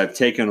 brands that have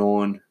taken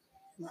on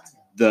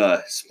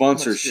the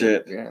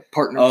sponsorship,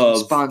 partners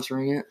of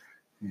sponsoring it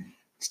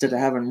instead of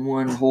having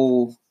one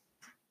whole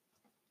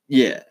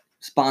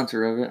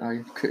sponsor of it. I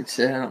could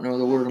say, I don't know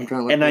the word I'm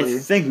trying to look for. And I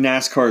think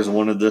NASCAR has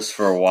wanted this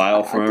for a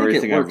while from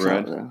everything I've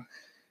read.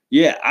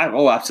 Yeah,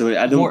 absolutely.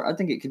 I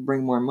think it could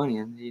bring more money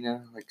in.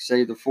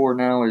 Say the 4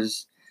 now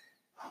is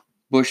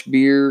Busch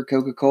Beer,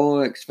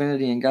 Coca-Cola,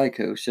 Xfinity, and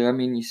Geico. So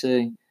you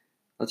say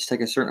let's take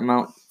a certain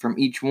amount from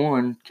each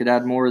one. Could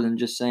add more than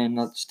just saying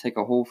let's take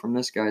a whole from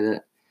this guy.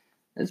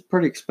 It's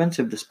pretty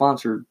expensive to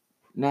sponsor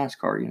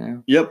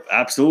NASCAR. Yep,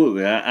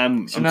 absolutely.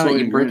 I'm now that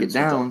you break it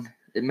down,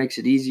 it makes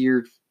it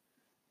easier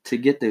to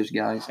get those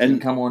guys to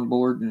come on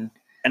board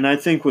and I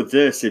think with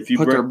this, if you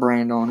put their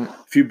brand on it,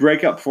 if you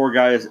break up 4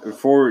 guys,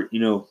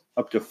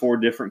 up to 4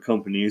 different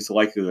companies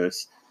like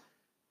this,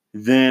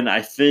 then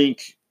I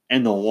think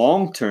in the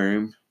long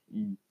term,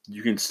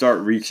 you can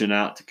start reaching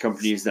out to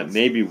companies that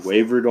maybe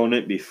wavered on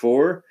it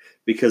before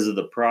because of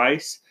the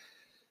price,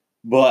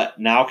 but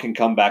now can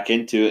come back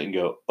into it and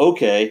go,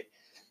 okay,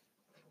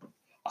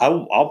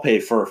 I'll pay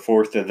for a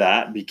fourth of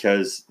that,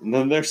 because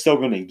then they're still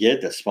going to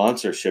get the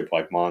sponsorship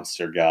like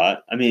Monster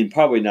got. I mean,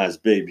 probably not as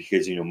big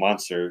because,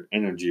 Monster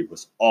Energy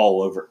was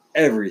all over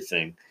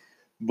everything,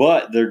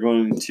 but they're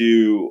going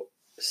to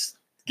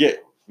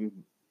get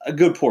a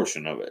good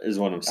portion of it, is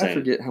what I'm saying. I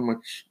forget how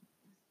much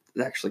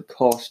it actually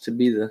costs to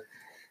be the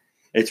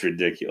It's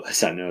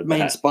ridiculous. I know main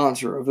that.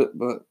 sponsor of it,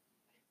 but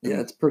yeah,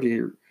 it's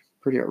pretty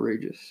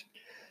outrageous.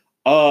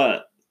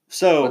 So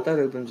But that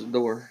opens the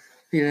door.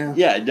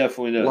 Yeah, it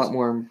definitely does. A lot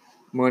more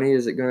money.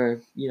 Is it gonna,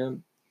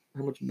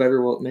 how much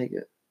better will it make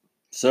it?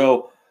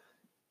 So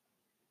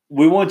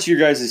we want your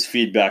guys'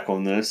 feedback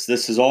on this.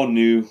 This is all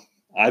new.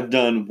 I've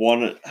done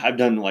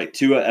like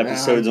 2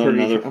 episodes on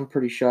another. I'm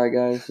pretty shy,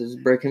 guys. This is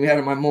breaking me out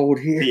of my mold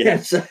here. Yeah.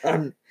 So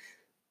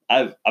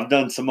I've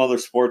done some other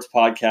sports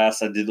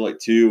podcasts. I did like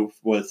 2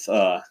 with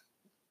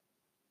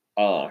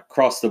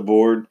Across the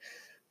Board,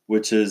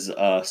 which is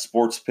a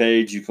sports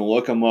page. You can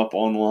look them up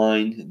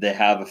online. They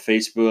have a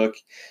Facebook.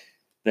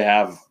 They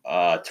have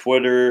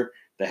Twitter.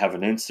 They have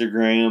an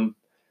Instagram.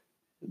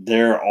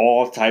 They're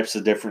all types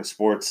of different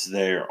sports.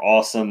 They're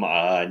awesome.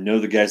 I know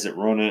the guys that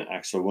run it.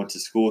 Actually went to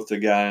school with the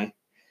guy.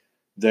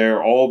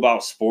 They're all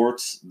about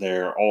sports.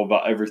 They're all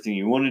about everything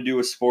you want to do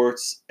with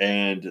sports,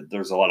 and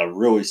there's a lot of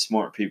really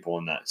smart people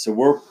in that. So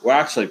we're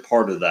actually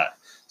part of that.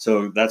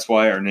 So that's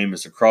why our name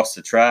is Across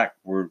the Track.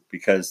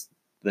 Because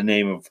the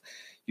name of,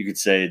 you could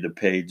say, the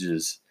page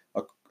is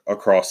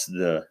Across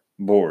the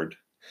Board,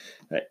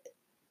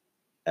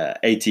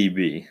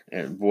 ATB,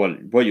 and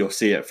what you'll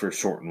see it for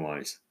short and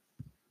wise.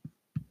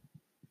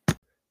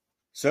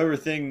 So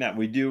everything that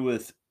we do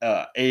with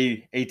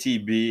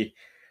ATB,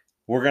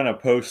 we're gonna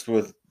post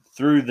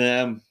through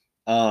them,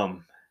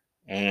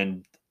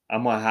 and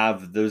I'm gonna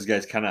have those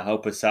guys kind of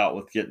help us out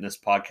with getting this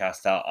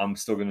podcast out. I'm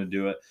still gonna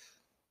do it.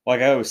 Like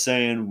I was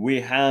saying,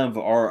 we have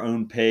our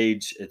own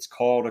page. It's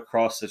called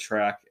Across the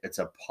Track. It's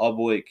a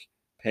public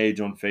page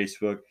on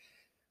Facebook.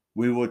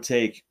 We will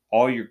take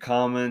all your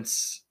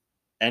comments,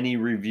 any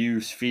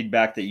reviews,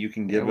 feedback that you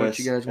can give us. What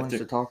you guys want us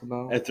to talk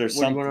about? If there's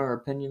what something, do you want our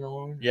opinion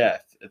on? Yeah,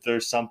 if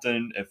there's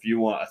something, if you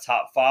want a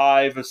top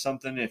 5 or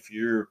something, if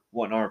you're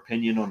wanting our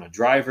opinion on a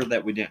driver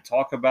that we didn't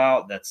talk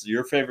about, that's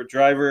your favorite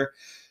driver.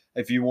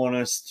 If you want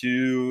us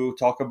to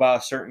talk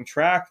about a certain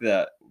track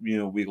that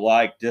we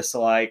like,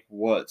 dislike,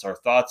 what's our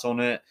thoughts on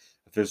it,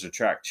 if there's a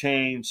track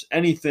change,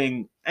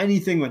 anything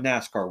with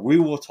NASCAR, we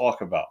will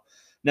talk about.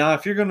 Now,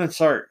 if you're going to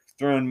start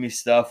throwing me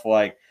stuff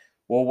like,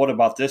 well, what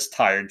about this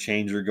tire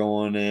changer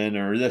going in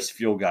or this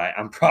fuel guy,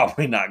 I'm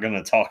probably not going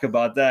to talk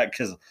about that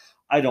because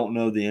I don't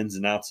know the ins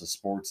and outs of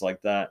sports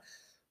like that,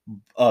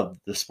 the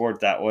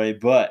sport that way.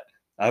 But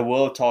I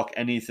will talk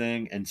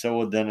anything, and so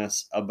will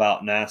Dennis,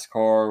 about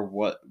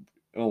NASCAR.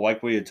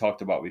 Like we had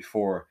talked about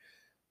before,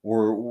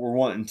 we're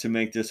wanting to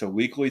make this a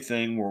weekly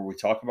thing where we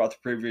talk about the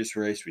previous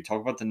race, we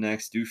talk about the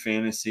next, do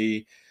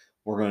fantasy.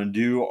 We're going to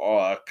do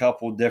a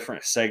couple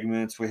different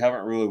segments. We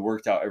haven't really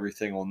worked out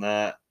everything on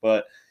that,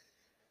 but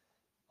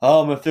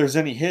if there's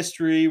any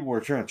history, we're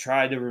going to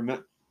try to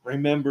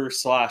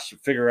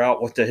remember/figure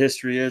out what the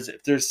history is.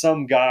 If there's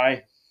some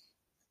guy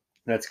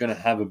that's going to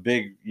have a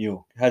big,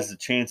 has the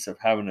chance of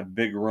having a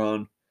big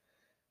run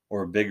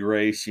or a big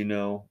race,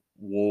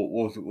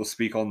 we'll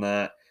speak on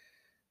that.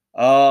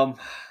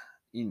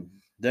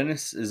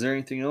 Dennis, is there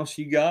anything else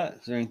you got?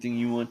 Is there anything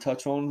you want to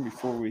touch on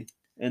before we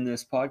end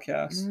this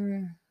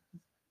podcast?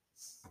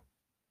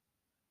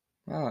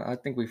 I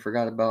think we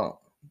forgot about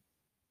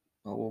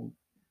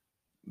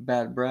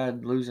Bad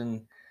Brad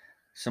losing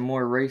some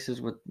more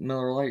races with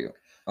Miller Lite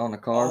on the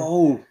car.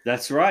 Oh,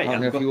 that's right. I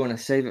don't know if you want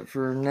to save it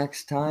for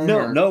next time.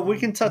 No, we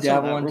can touch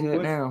on that into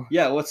it now.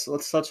 Yeah, let's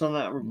touch on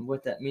that.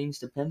 What that means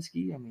to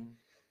Penske.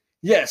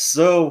 Yes.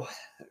 So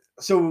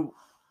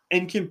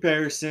in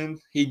comparison,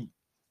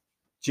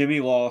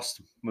 Jimmy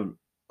lost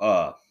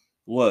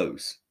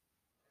Lowe's.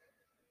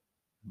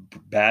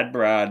 Bad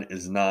Brad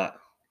is not.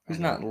 He's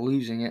not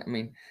losing it.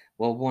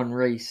 One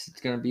race it's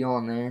going to be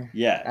on there.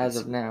 Yeah, as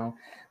of now.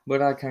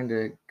 But I kind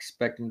of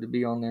expect him to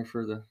be on there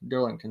for the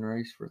Darlington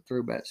race for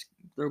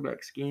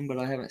throwback scheme, but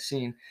I haven't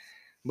seen.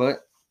 But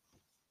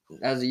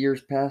as the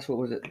years passed, what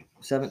was it,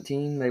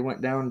 17? They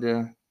went down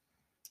to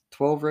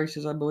 12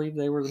 races, I believe.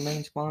 They were the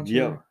main sponsor.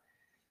 Yeah.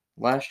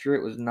 Last year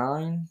it was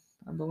 9,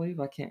 I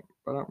believe. I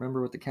don't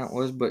remember what the count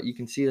was, but you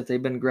can see that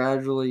they've been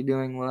gradually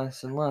doing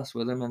less and less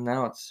with him, and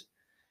now it's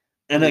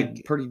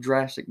pretty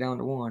drastic down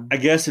to 1. I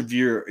guess if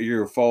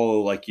you're a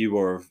follower like you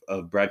are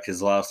of Brad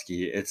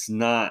Keselowski, it's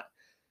not.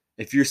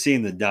 If you're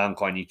seeing the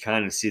decline, you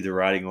kind of see the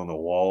writing on the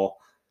wall.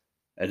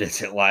 And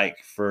it's like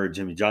for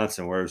Jimmy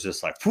Johnson, where it's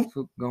just like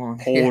gone,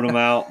 hold him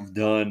out,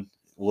 done.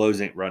 Lowe's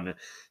ain't running.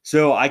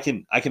 So I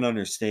can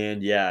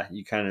understand. Yeah,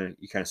 you kind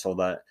of saw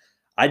that.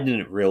 I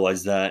didn't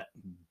realize that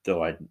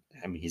though I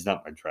mean, he's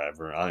not my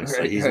driver. Honestly,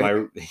 Right, he's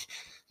right.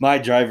 my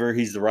driver.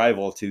 He's the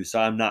rival too, so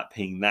I'm not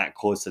paying that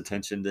close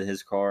attention to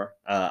his car.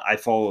 I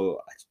follow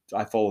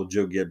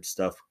Joe Gibbs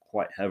stuff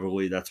quite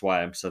heavily. That's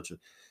why I'm such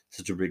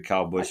a big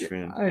Kyle Busch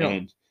fan I don't.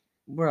 and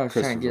Where I was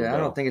trying to Christopher get at, I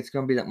don't Bell. think it's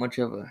going to be that much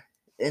of a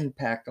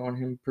impact on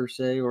him per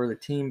se or the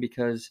team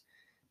because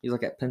you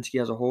look at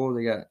Penske as a whole.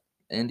 They got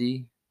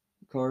Indy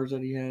cars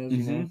that he has.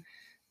 Mhm.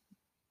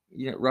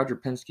 Roger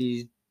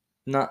Penske's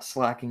not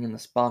slacking in the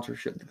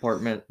sponsorship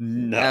department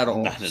No, at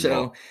all. not at So,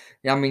 all.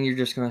 yeah, I mean, you're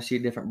just going to see a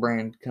different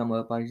brand come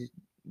up. I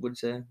would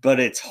say. But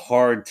it's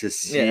hard to Yeah,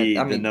 see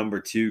I the mean, number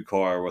 2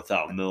 car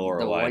without Miller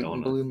the Lite white on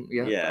and it. blue.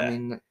 Yep. I Yeah,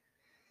 mean,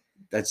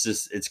 that's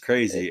just it's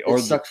crazy. it Or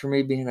the sucks for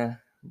me being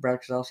a Brad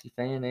Keselowski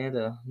fan and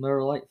a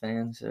Miller Lite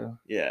fan. So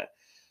yeah.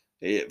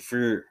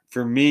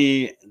 For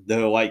me,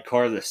 the like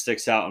car that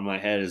sticks out in my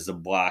head is the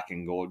black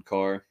and gold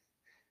car.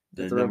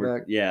 the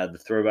throwback. The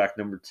throwback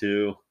number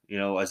 2.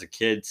 As a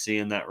kid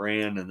seeing that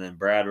ran, and then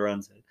Brad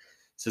runs it.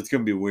 So it's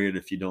gonna be weird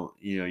if you don't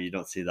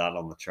see that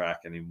on the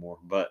track anymore.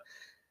 But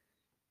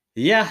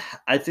yeah,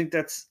 I think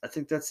that's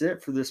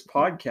it for this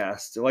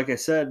podcast. Like I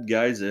said,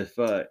 guys, if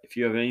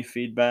you have any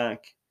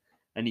feedback,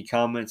 any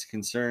comments,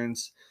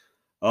 concerns,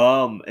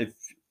 if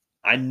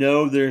I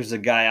know there's a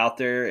guy out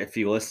there, if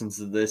he listens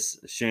to this,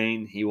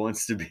 Shane, he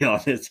wants to be on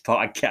this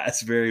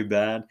podcast very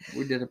bad.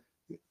 We did a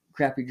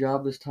crappy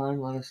job this time.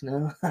 Let us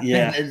know.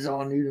 Yeah. It's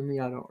all new to me.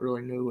 I don't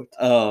really know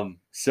what.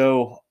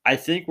 So I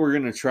think we're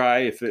gonna try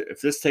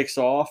if this takes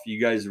off,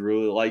 you guys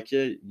really like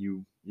it,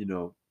 you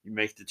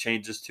make the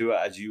changes to it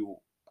as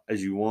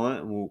you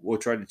want, and we'll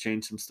try to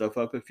change some stuff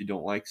up if you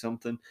don't like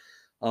something.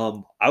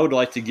 I would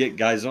like to get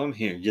guys on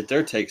here, get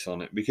their takes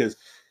on it because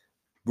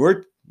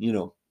we're you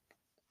know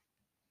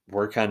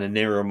we're kind of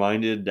narrow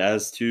minded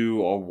as to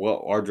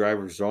what our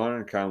drivers are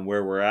and kind of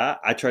where we're at.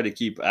 I try to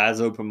keep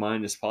as open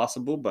minded as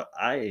possible, but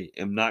I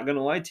am not going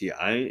to lie to you.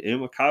 I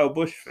am a Kyle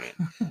Busch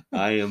fan.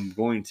 I am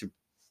going to,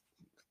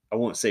 I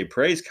won't say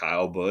praise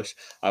Kyle Busch.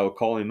 I will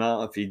call him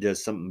out if he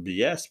does something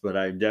BS, but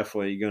I'm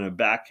definitely going to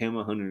back him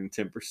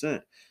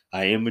 110%.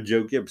 I am a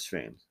Joe Gibbs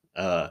fan.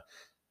 I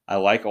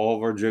like all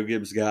of our Joe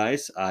Gibbs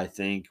guys. I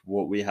think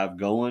what we have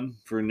going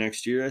for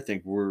next year, I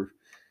think we're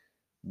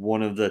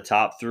one of the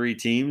top 3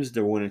 teams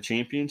to win a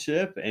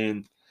championship,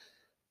 and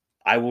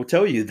I will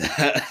tell you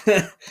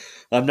that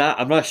I'm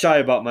not shy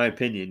about my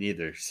opinion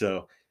either.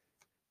 So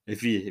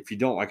if you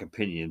don't like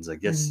opinions, I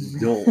guess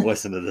don't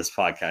listen to this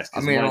podcast I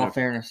because mean, in mine all are.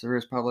 fairness, there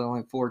is probably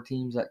only 4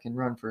 teams that can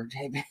run for a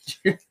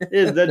championship.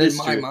 Yeah, that in is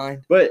my true.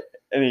 mind. But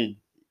I mean,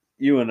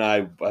 you and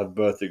I have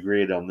both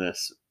agreed on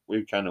this.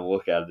 We kind of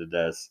look at it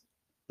as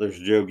there's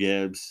Joe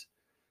Gibbs,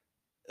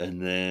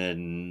 and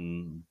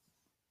then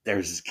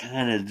there's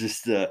kind of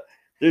just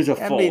there's a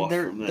I fall mean, off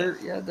from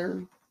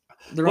that.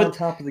 they're on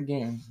top of the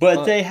game.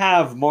 But they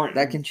have Martin.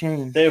 That can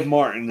change. They have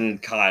Martin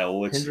and Kyle,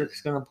 which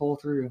Hendrick's gonna pull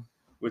through,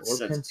 or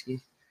sense.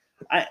 Penske.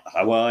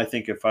 I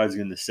think if I was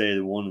going to say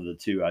one of the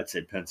two, I'd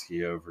say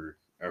Penske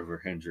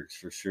over Hendricks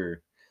for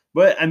sure.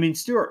 But I mean,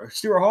 Stuart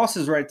Haas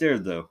is right there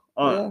though.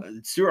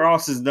 Stuart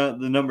Haas is the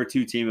number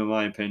 2 team in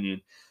my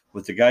opinion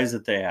with the guys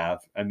that they have.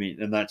 I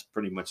mean, and that's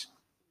pretty much.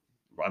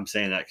 I'm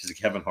saying that because of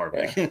Kevin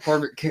Harvick. Yeah,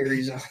 Harvick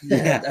carries on.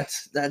 Yeah,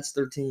 that's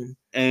their team.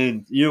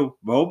 And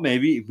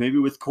maybe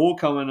with Cole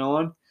coming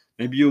on,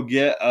 maybe you'll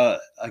get a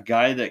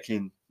guy that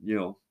can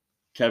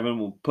Kevin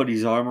will put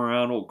his arm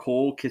around old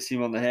Cole, kiss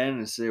him on the head,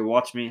 and say,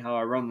 "Watch me how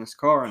I run this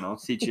car, and I'll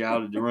teach you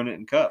how to run it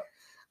in Cup."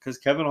 Because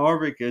Kevin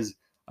Harvick is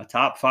a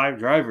top 5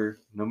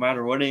 driver, no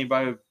matter what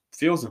anybody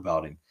feels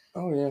about him.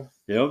 Oh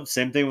yeah.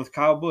 Same thing with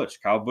Kyle Busch.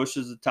 Kyle Busch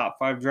is a top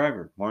 5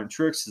 driver. Martin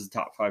Truex is a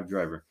top 5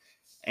 driver.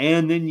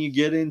 And then you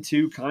get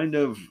into kind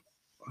of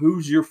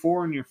who's your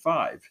 4 and your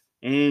 5.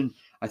 And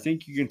I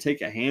think you can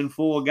take a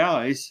handful of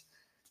guys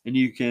and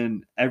you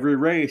can, every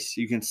race,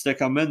 you can stick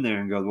them in there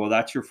and go, well,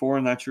 that's your 4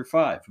 and that's your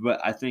 5.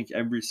 But I think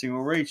every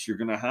single race, you're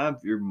going to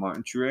have your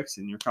Martin Truex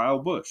and your Kyle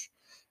Busch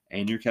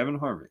and your Kevin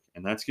Harvick.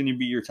 And that's going to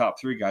be your top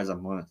 3 guys.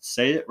 I'm going to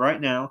say it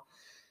right now.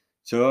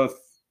 So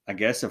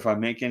if I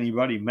make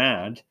anybody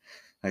mad,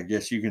 I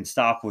guess you can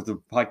stop with the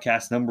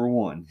podcast number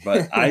 1.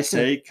 But I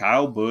say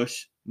Kyle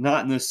Busch,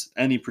 not in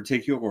any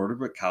particular order,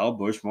 but Kyle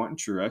Busch, Martin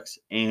Truex,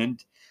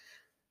 and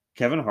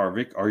Kevin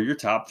Harvick are your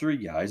top 3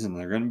 guys, and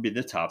they're going to be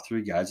the top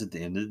 3 guys at the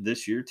end of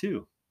this year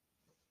too.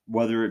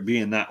 Whether it be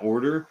in that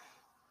order,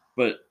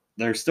 but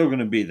they're still going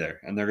to be there,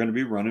 and they're going to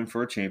be running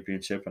for a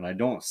championship. And I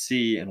don't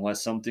see,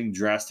 unless something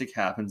drastic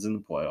happens in the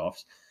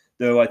playoffs,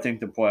 though I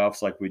think the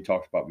playoffs, like we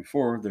talked about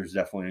before, there's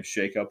definitely a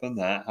shakeup in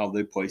that, how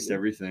they placed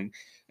everything.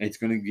 It's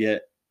going to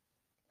get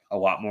a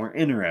lot more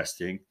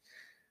interesting.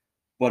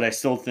 But I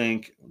still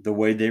think the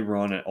way they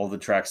run at all the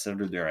tracks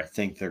that are there, I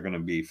think they're going to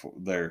be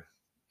there,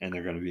 and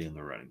they're going to be in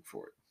the running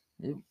for it.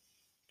 Yep.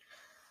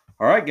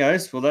 All right,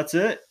 guys. Well, that's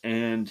it.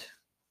 And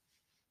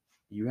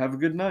you have a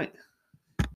good night.